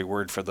on your every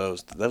word for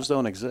those. Those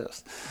don't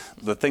exist.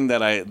 The thing that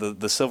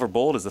the silver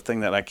bullet is the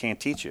thing that I can't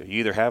teach you. You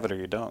either have it or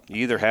you don't.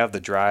 You either have the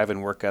drive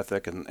and work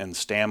ethic and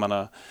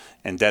stamina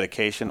and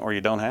dedication, or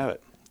you don't have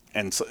it.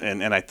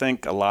 And I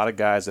think a lot of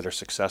guys that are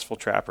successful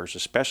trappers,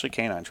 especially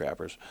canine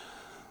trappers,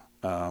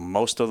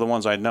 most of the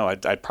ones I know,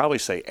 I'd probably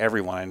say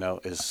everyone I know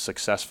is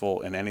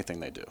successful in anything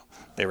they do.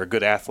 They were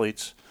good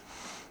athletes.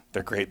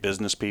 They're great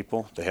business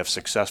people. They have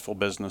successful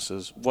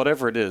businesses.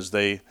 Whatever it is,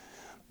 they're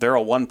a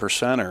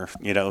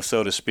 1%er,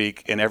 so to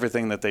speak, in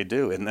everything that they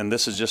do. And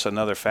this is just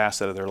another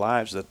facet of their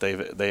lives that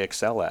they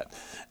excel at.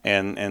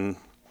 And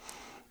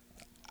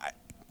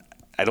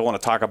I don't want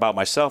to talk about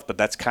myself, but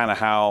that's kind of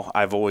how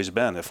I've always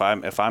been. If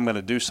I'm going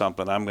to do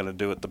something, I'm going to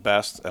do it the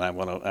best, and I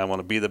want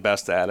to be the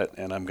best at it,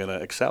 and I'm going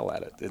to excel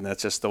at it. And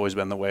that's just always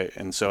been the way.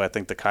 And so I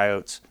think the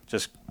coyotes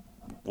just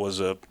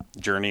was a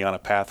journey on a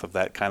path of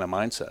that kind of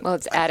mindset. Well,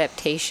 it's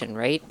adaptation,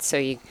 right? So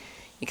you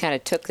kind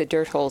of took the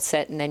dirt hole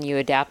set and then you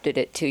adapted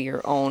it to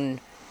your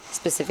own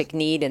specific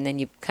need, and then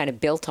you kind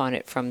of built on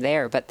it from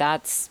there. But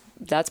that's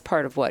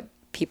part of what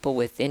people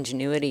with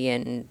ingenuity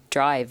and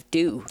drive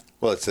do.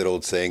 Well, it's that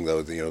old saying,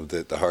 though,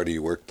 that the harder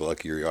you work, the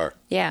luckier you are.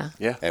 Yeah.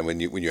 Yeah. And when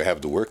you have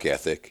the work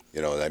ethic,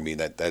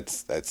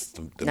 that's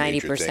the 90%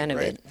 major thing, of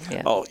right? it.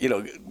 Yeah. Oh,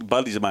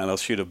 buddies of mine, they'll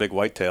shoot a big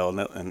whitetail,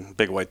 and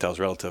big whitetail's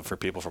relative for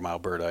people from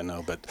Alberta, I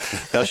know, but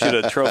they'll shoot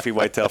a trophy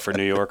whitetail for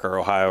New York or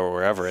Ohio or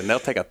wherever, and they'll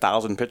take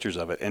 1,000 pictures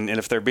of it. And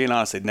if they're being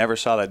honest, they never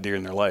saw that deer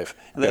in their life.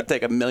 And they'll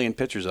take 1,000,000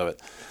 pictures of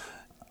it.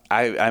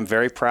 I'm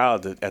very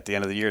proud that at the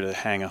end of the year to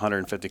hang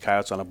 150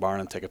 coyotes on a barn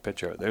and take a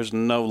picture of it. There's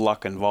no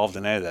luck involved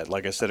in any of that.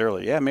 Like I said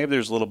earlier, maybe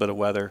there's a little bit of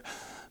weather,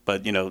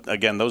 but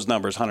again, those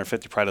numbers,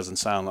 150 probably doesn't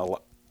sound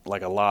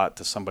like a lot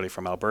to somebody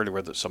from Alberta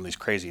where some of these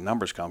crazy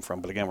numbers come from.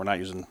 But again, we're not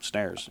using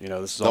snares.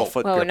 This is all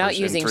foot Well, we're not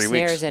grippers in using 3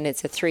 snares, weeks. and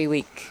it's a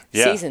 3-week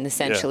season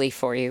essentially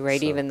for you,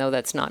 right? So. Even though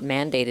that's not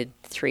mandated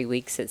 3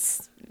 weeks,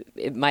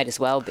 it might as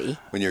well be.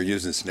 When you're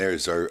using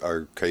snares,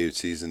 our coyote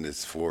season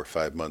is 4 or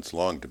 5 months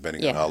long,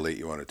 depending on how late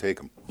you want to take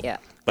them. Yeah.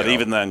 But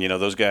even then,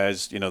 those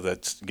guys,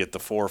 that get the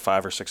 400 or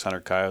 500 or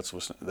 600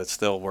 coyotes that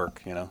still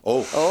work,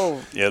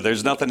 Oh. Yeah,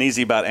 there's nothing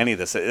easy about any of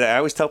this. I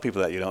always tell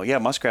people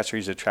that, muskrats are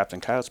usually trapped in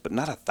coyotes, but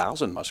not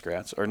 1,000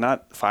 muskrats, or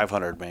not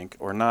 500 mink,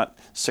 or not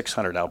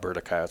 600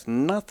 Alberta coyotes.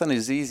 Nothing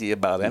is easy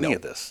about any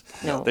of this.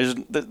 No.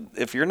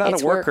 If you're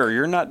not a worker,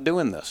 you're not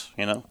doing this,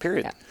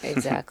 period. Yeah,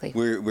 exactly.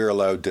 We're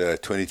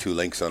allowed 22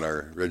 links on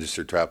our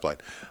registered trap line.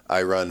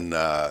 I run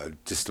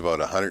just about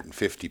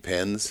 150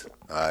 pens.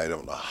 I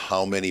don't know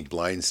how many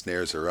blind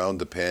snares around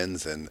the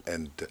pens, and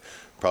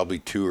probably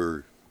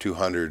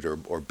 200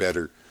 or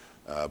better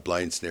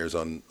blind snares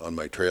on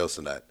my trails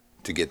and that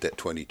to get that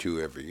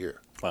 22 every year.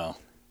 Wow.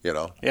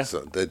 Yeah. So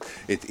that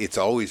it's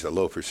always a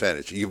low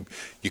percentage. You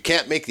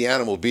can't make the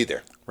animal be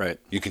there. Right.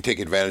 You can take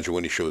advantage of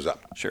when he shows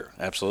up. Sure,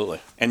 absolutely.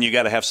 And you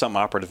got to have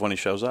something operative when he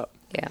shows up.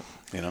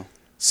 Yeah.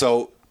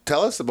 So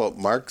tell us about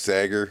Mark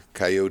Zager,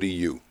 Coyote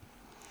U.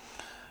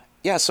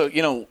 Yeah,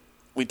 so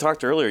we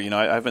talked earlier.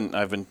 I've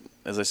been,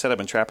 as I said, I've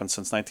been trapping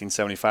since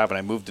 1975, and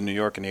I moved to New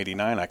York in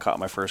 '89. I caught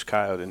my first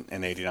coyote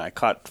in '89. I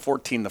caught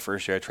 14 the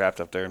first year I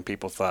trapped up there, and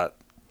people thought,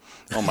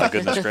 "Oh my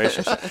goodness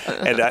gracious!"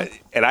 And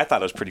I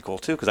thought it was pretty cool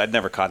too because I'd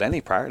never caught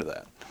any prior to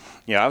that.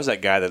 I was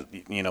that guy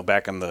that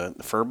back in the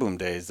fur boom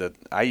days that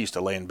I used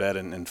to lay in bed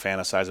and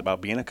fantasize about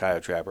being a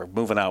coyote trapper,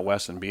 moving out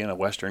west and being a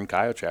western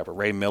coyote trapper.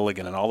 Ray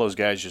Milligan and all those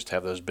guys just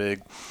have those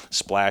big,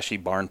 splashy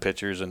barn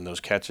pictures and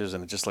those catches,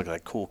 and it just looked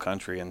like cool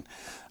country. And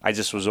I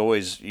just was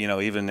always,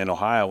 even in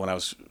Ohio when I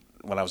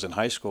was in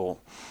high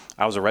school,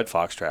 I was a red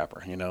fox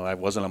trapper. I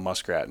wasn't a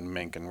muskrat and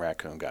mink and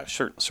raccoon guy.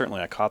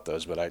 Certainly I caught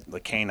those, but the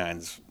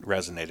canines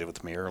resonated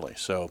with me early.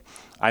 So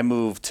I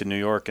moved to New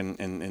York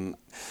in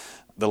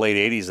the late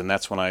 80s, and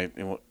that's when I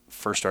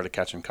first started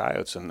catching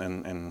coyotes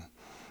and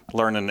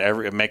learning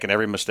making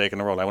every mistake in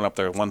the world. I went up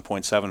there with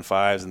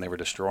 1.75s, and they were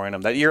destroying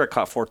them. That year I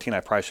caught 14. I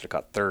probably should have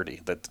caught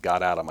 30 that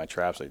got out of my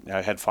traps.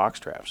 I had fox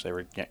traps. They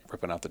were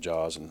ripping out the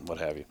jaws and what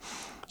have you.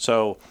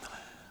 So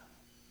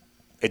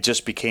it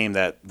just became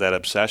that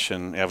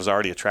obsession. I was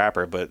already a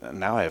trapper, but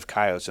now I have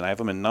coyotes, and I have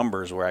them in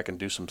numbers where I can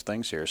do some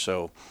things here.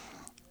 So,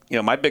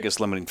 my biggest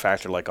limiting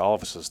factor, like all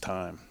of us, is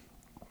time.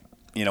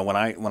 When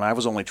I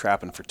was only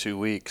trapping for 2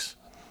 weeks,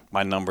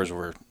 my numbers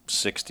were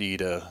 60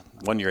 to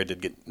 1 year I did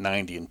get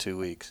 90 in 2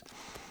 weeks.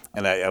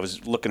 And I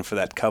was looking for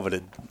that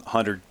coveted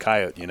 100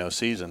 coyote,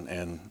 season.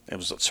 And it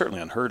was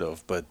certainly unheard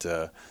of, but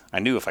I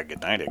knew if I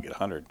get 90, I'd get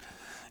 100.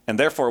 And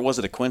therefore, it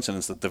wasn't a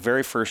coincidence that the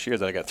very first year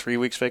that I got 3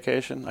 weeks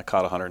vacation, I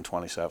caught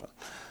 127.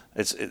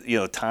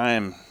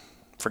 Time,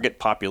 forget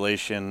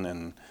population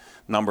and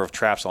number of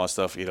traps, all that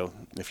stuff.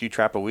 If you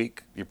trap a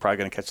week, you're probably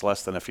going to catch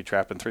less than if you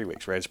trap in 3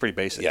 weeks, right? It's pretty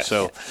basic. Yes.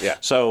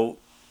 So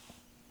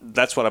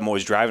that's what I'm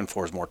always driving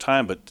for is more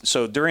time. But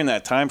so during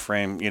that time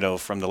frame,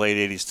 from the late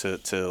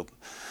 80s to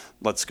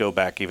let's go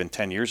back even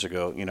 10 years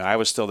ago, I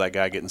was still that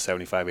guy getting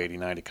 75, 80,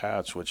 90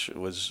 coyotes, which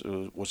was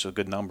a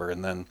good number.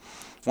 And then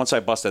once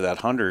I busted that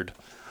 100,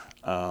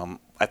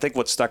 I think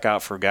what stuck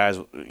out for guys,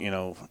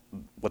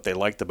 what they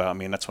liked about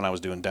me, and that's when I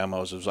was doing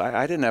demos, was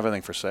I didn't have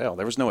anything for sale.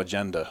 There was no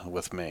agenda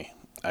with me.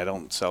 I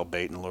don't sell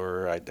bait and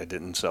lure. I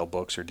didn't sell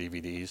books or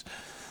DVDs.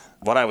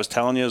 What I was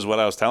telling you is what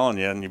I was telling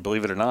you, and you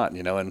believe it or not,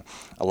 And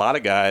a lot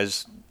of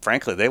guys,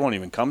 frankly, they won't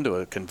even come to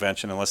a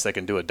convention unless they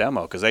can do a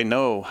demo because they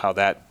know how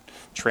that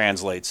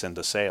translates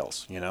into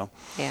sales,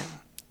 Yeah.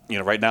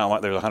 Right now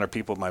there's 100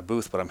 people at my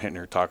booth, but I'm hitting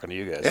here talking to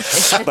you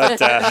guys. But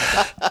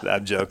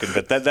I'm joking.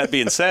 But that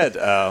being said,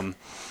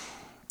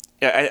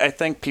 I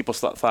think people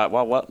thought,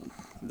 well,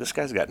 this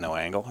guy's got no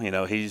angle.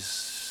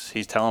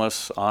 He's telling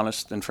us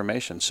honest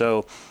information.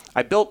 So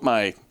I built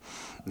my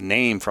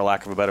name, for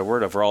lack of a better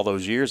word, over all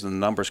those years, and the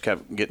numbers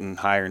kept getting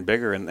higher and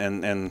bigger.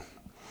 And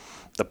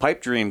the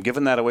pipe dream,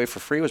 giving that away for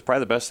free, was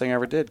probably the best thing I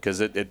ever did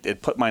because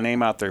it put my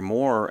name out there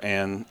more,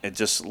 and it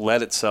just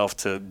led itself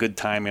to good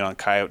timing on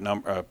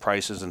coyote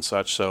prices and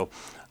such. So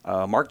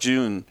Mark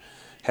June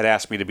had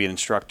asked me to be an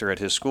instructor at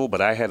his school, but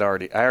I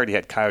already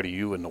had Coyote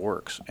U in the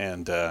works,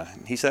 and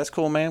he said, "That's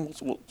cool, man.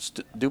 We'll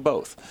do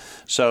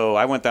both." So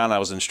I went down. I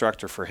was an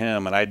instructor for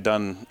him, and I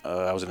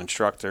was an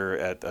instructor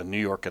at a New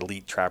York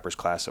elite trappers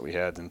class that we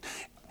had, and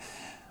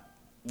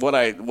what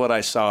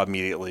I saw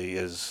immediately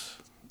is,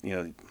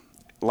 a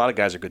lot of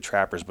guys are good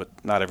trappers, but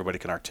not everybody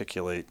can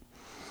articulate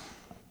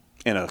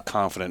in a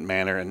confident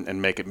manner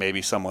and make it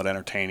maybe somewhat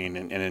entertaining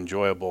and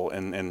enjoyable.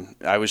 And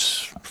I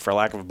was, for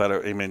lack of a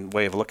better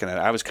way of looking at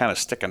it, I was kind of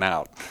sticking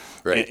out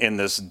in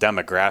this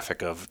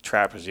demographic of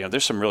trappers.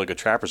 There's some really good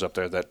trappers up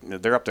there that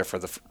they're up there for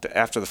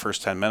after the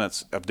first 10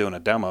 minutes of doing a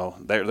demo,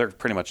 they're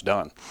pretty much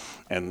done.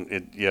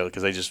 And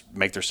because they just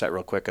make their set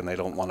real quick and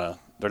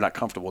they're not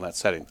comfortable in that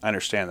setting. I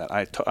understand that.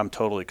 I'm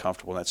totally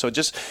comfortable in that. So it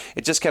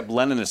just kept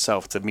lending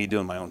itself to me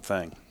doing my own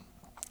thing.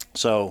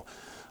 So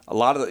a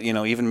lot of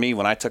even me,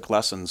 when I took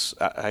lessons,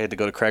 I had to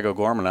go to Craig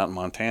O'Gorman out in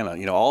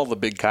Montana. All the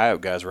big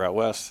coyote guys were out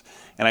west,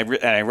 and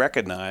I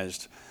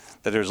recognized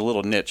that there's a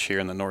little niche here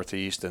in the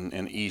Northeast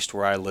and east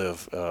where I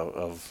live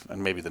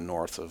and maybe the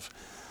north of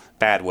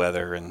bad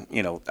weather. And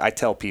I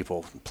tell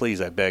people, please,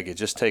 I beg you,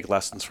 just take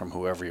lessons from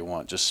whoever you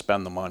want. Just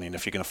spend the money, and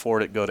if you can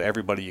afford it, go to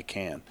everybody you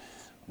can.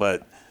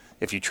 But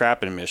if you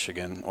trap in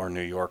Michigan or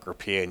New York or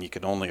PA and you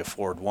can only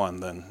afford one,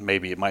 then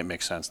maybe it might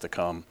make sense to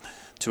come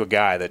to a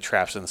guy that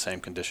traps in the same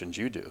conditions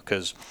you do.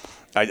 Because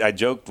I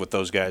joked with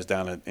those guys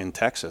down in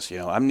Texas.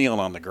 I'm kneeling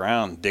on the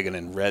ground digging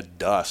in red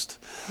dust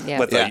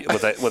with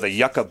a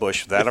yucca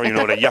bush. I don't even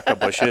know what a yucca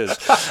bush is,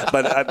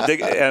 but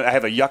I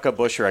have a yucca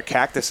bush or a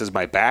cactus as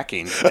my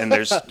backing, and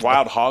there's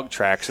wild hog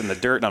tracks in the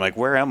dirt, and I'm like,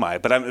 where am I?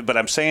 But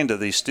I'm saying to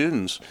these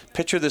students,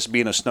 picture this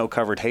being a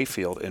snow-covered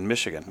hayfield in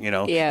Michigan.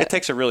 It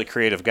takes a really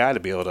creative guy to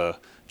be able to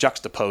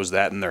juxtapose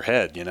that in their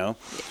head.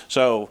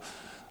 So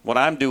when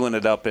I'm doing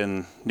it up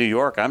in New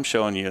York, I'm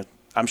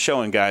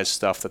showing guys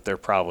stuff that they're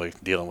probably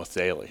dealing with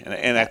daily.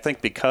 And I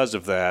think because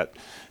of that,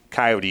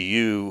 Coyote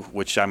U,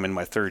 which I'm in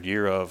my third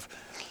year of,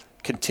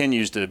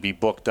 continues to be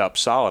booked up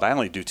solid. I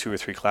only do 2 or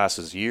 3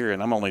 classes a year,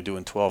 and I'm only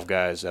doing 12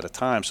 guys at a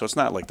time. So it's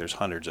not like there's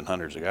hundreds and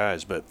hundreds of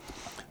guys, but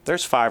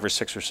there's 5 or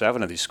 6 or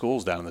 7 of these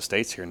schools down in the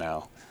States here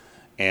now.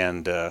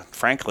 And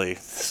frankly,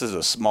 this is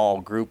a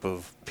small group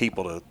of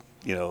people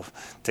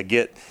to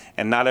get,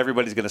 and not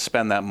everybody's going to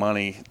spend that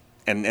money.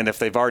 And if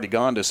they've already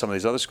gone to some of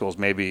these other schools,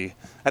 maybe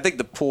I think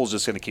the pool's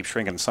just going to keep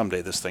shrinking.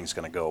 Someday this thing's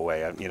going to go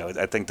away.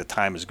 I think the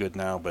time is good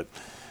now, but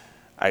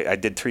I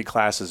did 3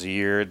 classes a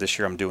year. This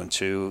year I'm doing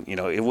 2.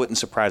 It wouldn't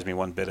surprise me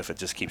one bit if it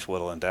just keeps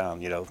whittling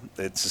down.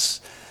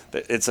 It's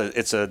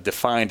a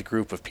defined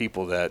group of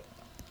people that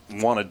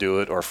want to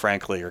do it, or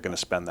frankly are going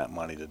to spend that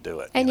money to do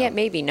it. And yet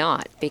maybe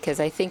not, because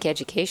I think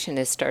education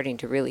is starting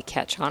to really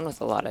catch on with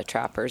a lot of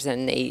trappers,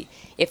 and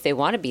if they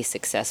want to be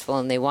successful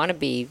and they want to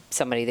be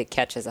somebody that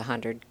catches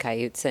 100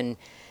 coyotes, and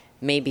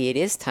maybe it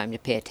is time to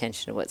pay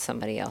attention to what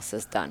somebody else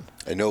has done.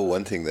 I know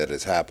one thing that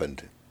has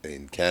happened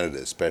in Canada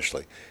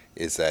especially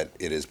is that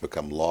it has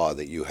become law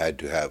that you had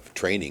to have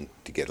training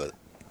to get a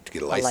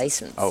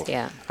license. Oh,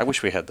 yeah. I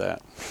wish we had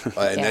that.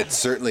 And Yeah. it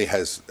certainly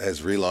has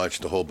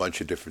relaunched a whole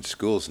bunch of different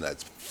schools. And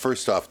that's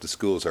first off, the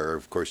schools are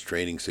of course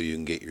training so you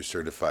can get your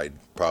certified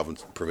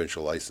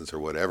provincial license or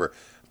whatever.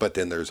 But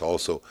then there's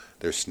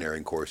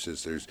snaring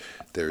courses,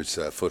 there's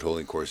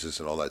footholding courses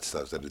and all that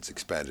stuff that it's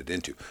expanded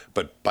into.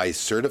 But by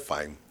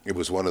certifying, it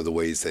was one of the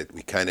ways that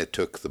we kind of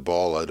took the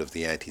ball out of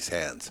the ante's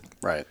hands.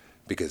 Right.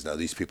 Because now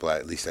these people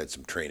at least had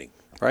some training.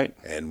 Right.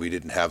 And we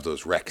didn't have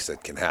those wrecks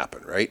that can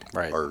happen, right?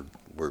 Right. Or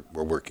we're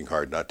working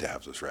hard not to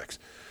have those wrecks.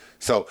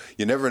 So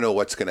you never know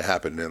what's going to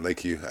happen. And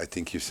like I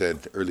think you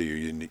said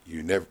earlier,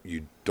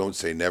 you don't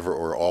say never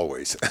or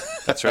always.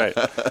 That's right,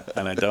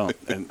 and I don't.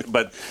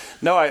 But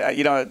no,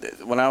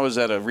 when I was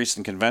at a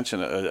recent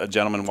convention, a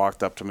gentleman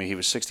walked up to me. He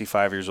was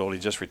 65 years old. He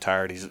just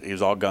retired. He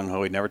was all gung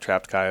ho. He never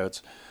trapped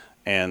coyotes,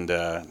 and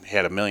he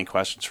had a million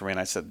questions for me. And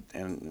I said,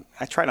 and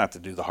I try not to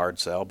do the hard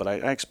sell, but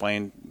I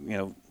explained,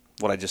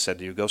 what I just said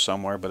to you. Go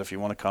somewhere, but if you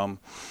want to come.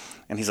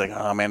 And he's like,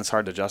 oh, man, it's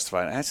hard to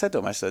justify it. And I said to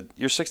him,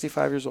 you're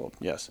 65 years old.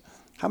 Yes.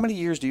 How many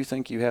years do you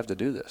think you have to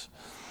do this?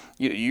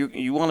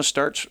 You want to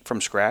start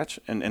from scratch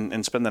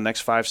and spend the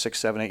next 5, 6,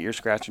 7, 8 years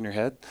scratching your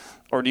head?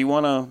 Or do you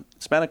want to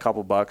spend a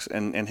couple bucks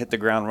and hit the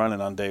ground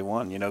running on day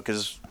one?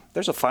 Because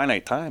there's a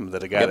finite time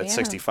that a guy that's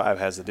 65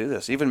 has to do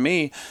this. Even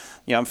me,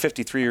 I'm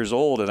 53 years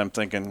old, and I'm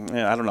thinking,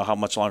 I don't know how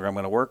much longer I'm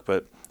going to work,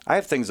 but I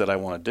have things that I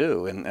want to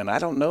do, and I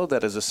don't know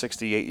that as a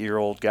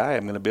 68-year-old guy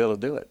I'm going to be able to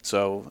do it.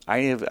 So I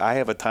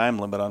have a time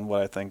limit on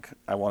what I think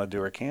I want to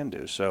do or can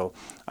do. So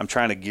I'm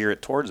trying to gear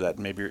it towards that,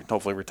 and maybe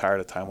hopefully retire at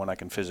a time when I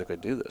can physically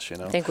do this.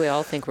 I think we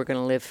all think we're going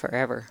to live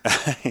forever.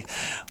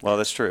 Well,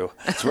 that's true.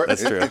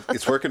 That's true.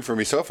 It's working for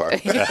me so far.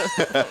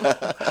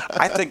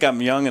 I think I'm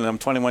young, and I'm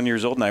 21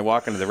 years old, and I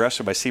walk into the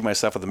restroom, I see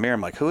myself in the mirror,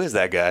 I'm like, who is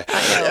that guy?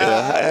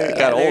 I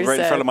got old right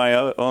in front of my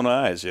own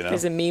eyes.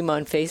 There's a meme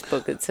on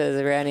Facebook that says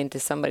I ran into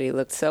somebody who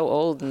looked so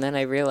old, and then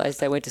I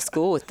realized I went to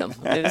school with them.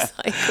 It was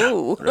like,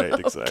 ooh. Right,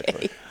 exactly.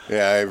 Okay.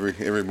 Yeah,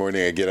 every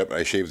morning I get up and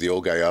I shave the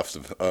old guy off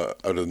out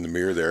of the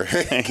mirror there.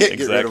 Get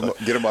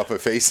him off my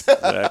face.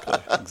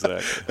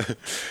 Exactly.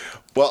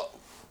 Well,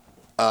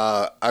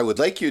 I would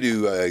like you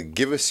to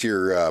give us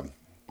your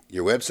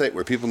website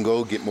where people can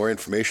go get more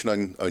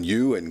information on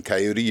you and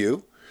Coyote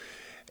U,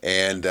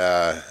 and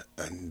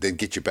then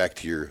get you back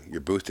to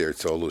your booth there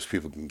so all those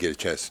people can get a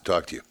chance to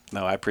talk to you.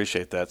 No, I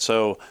appreciate that.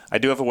 So I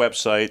do have a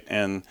website,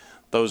 and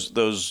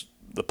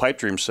the Pipe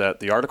Dream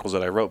set, the articles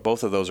that I wrote,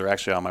 both of those are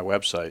actually on my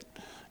website,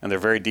 and they're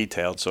very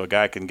detailed, so a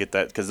guy can get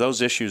that, because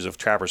those issues of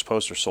Trapper's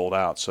Post are sold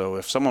out. So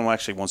if someone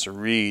actually wants to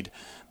read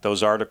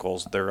those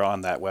articles, they're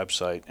on that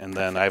website. And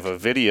then I have a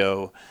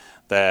video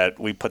that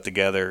we put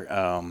together.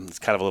 It's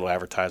kind of a little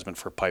advertisement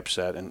for Pipe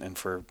Set and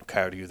for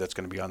Coyote U that's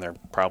going to be on there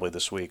probably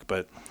this week.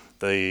 But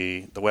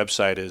the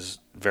website is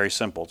very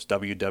simple. It's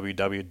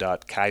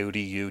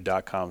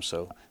www.coyoteu.com,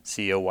 so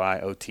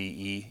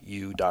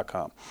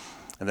COYOTEU.com.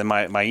 And then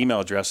my email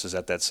address is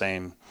at that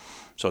same,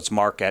 so it's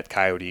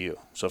mark@coyoteu.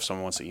 So if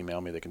someone wants to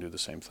email me, they can do the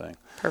same thing.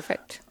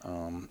 Perfect.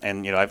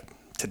 And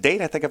to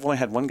date, I think I've only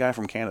had one guy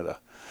from Canada.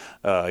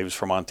 He was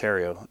from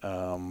Ontario,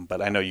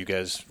 but I know you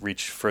guys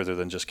reach further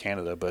than just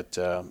Canada. But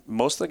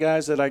most of the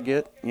guys that I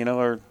get,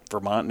 are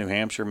Vermont, New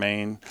Hampshire,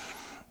 Maine,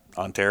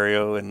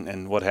 Ontario,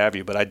 and what have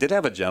you. But I did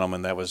have a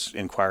gentleman that was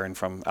inquiring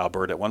from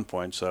Alberta at one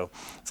point, so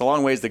it's a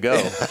long ways to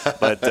go.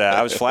 But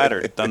I was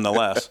flattered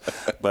nonetheless.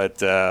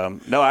 But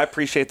no, I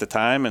appreciate the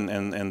time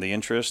and the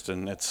interest,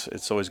 and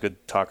it's always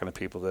good talking to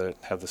people that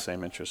have the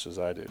same interests as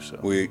I do. So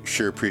we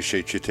sure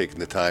appreciate you taking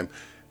the time.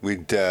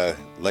 We'd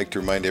like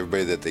to remind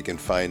everybody that they can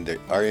find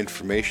our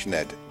information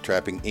at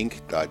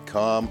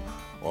trappinginc.com.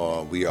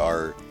 We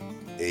are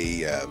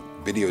a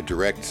video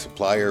direct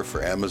supplier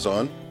for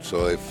Amazon.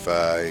 So if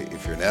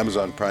you're an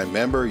Amazon Prime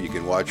member, you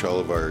can watch all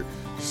of our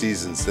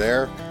seasons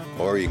there,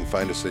 or you can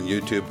find us on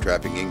YouTube,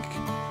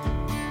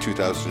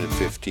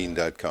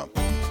 trappinginc2015.com.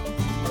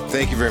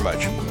 Thank you very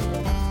much.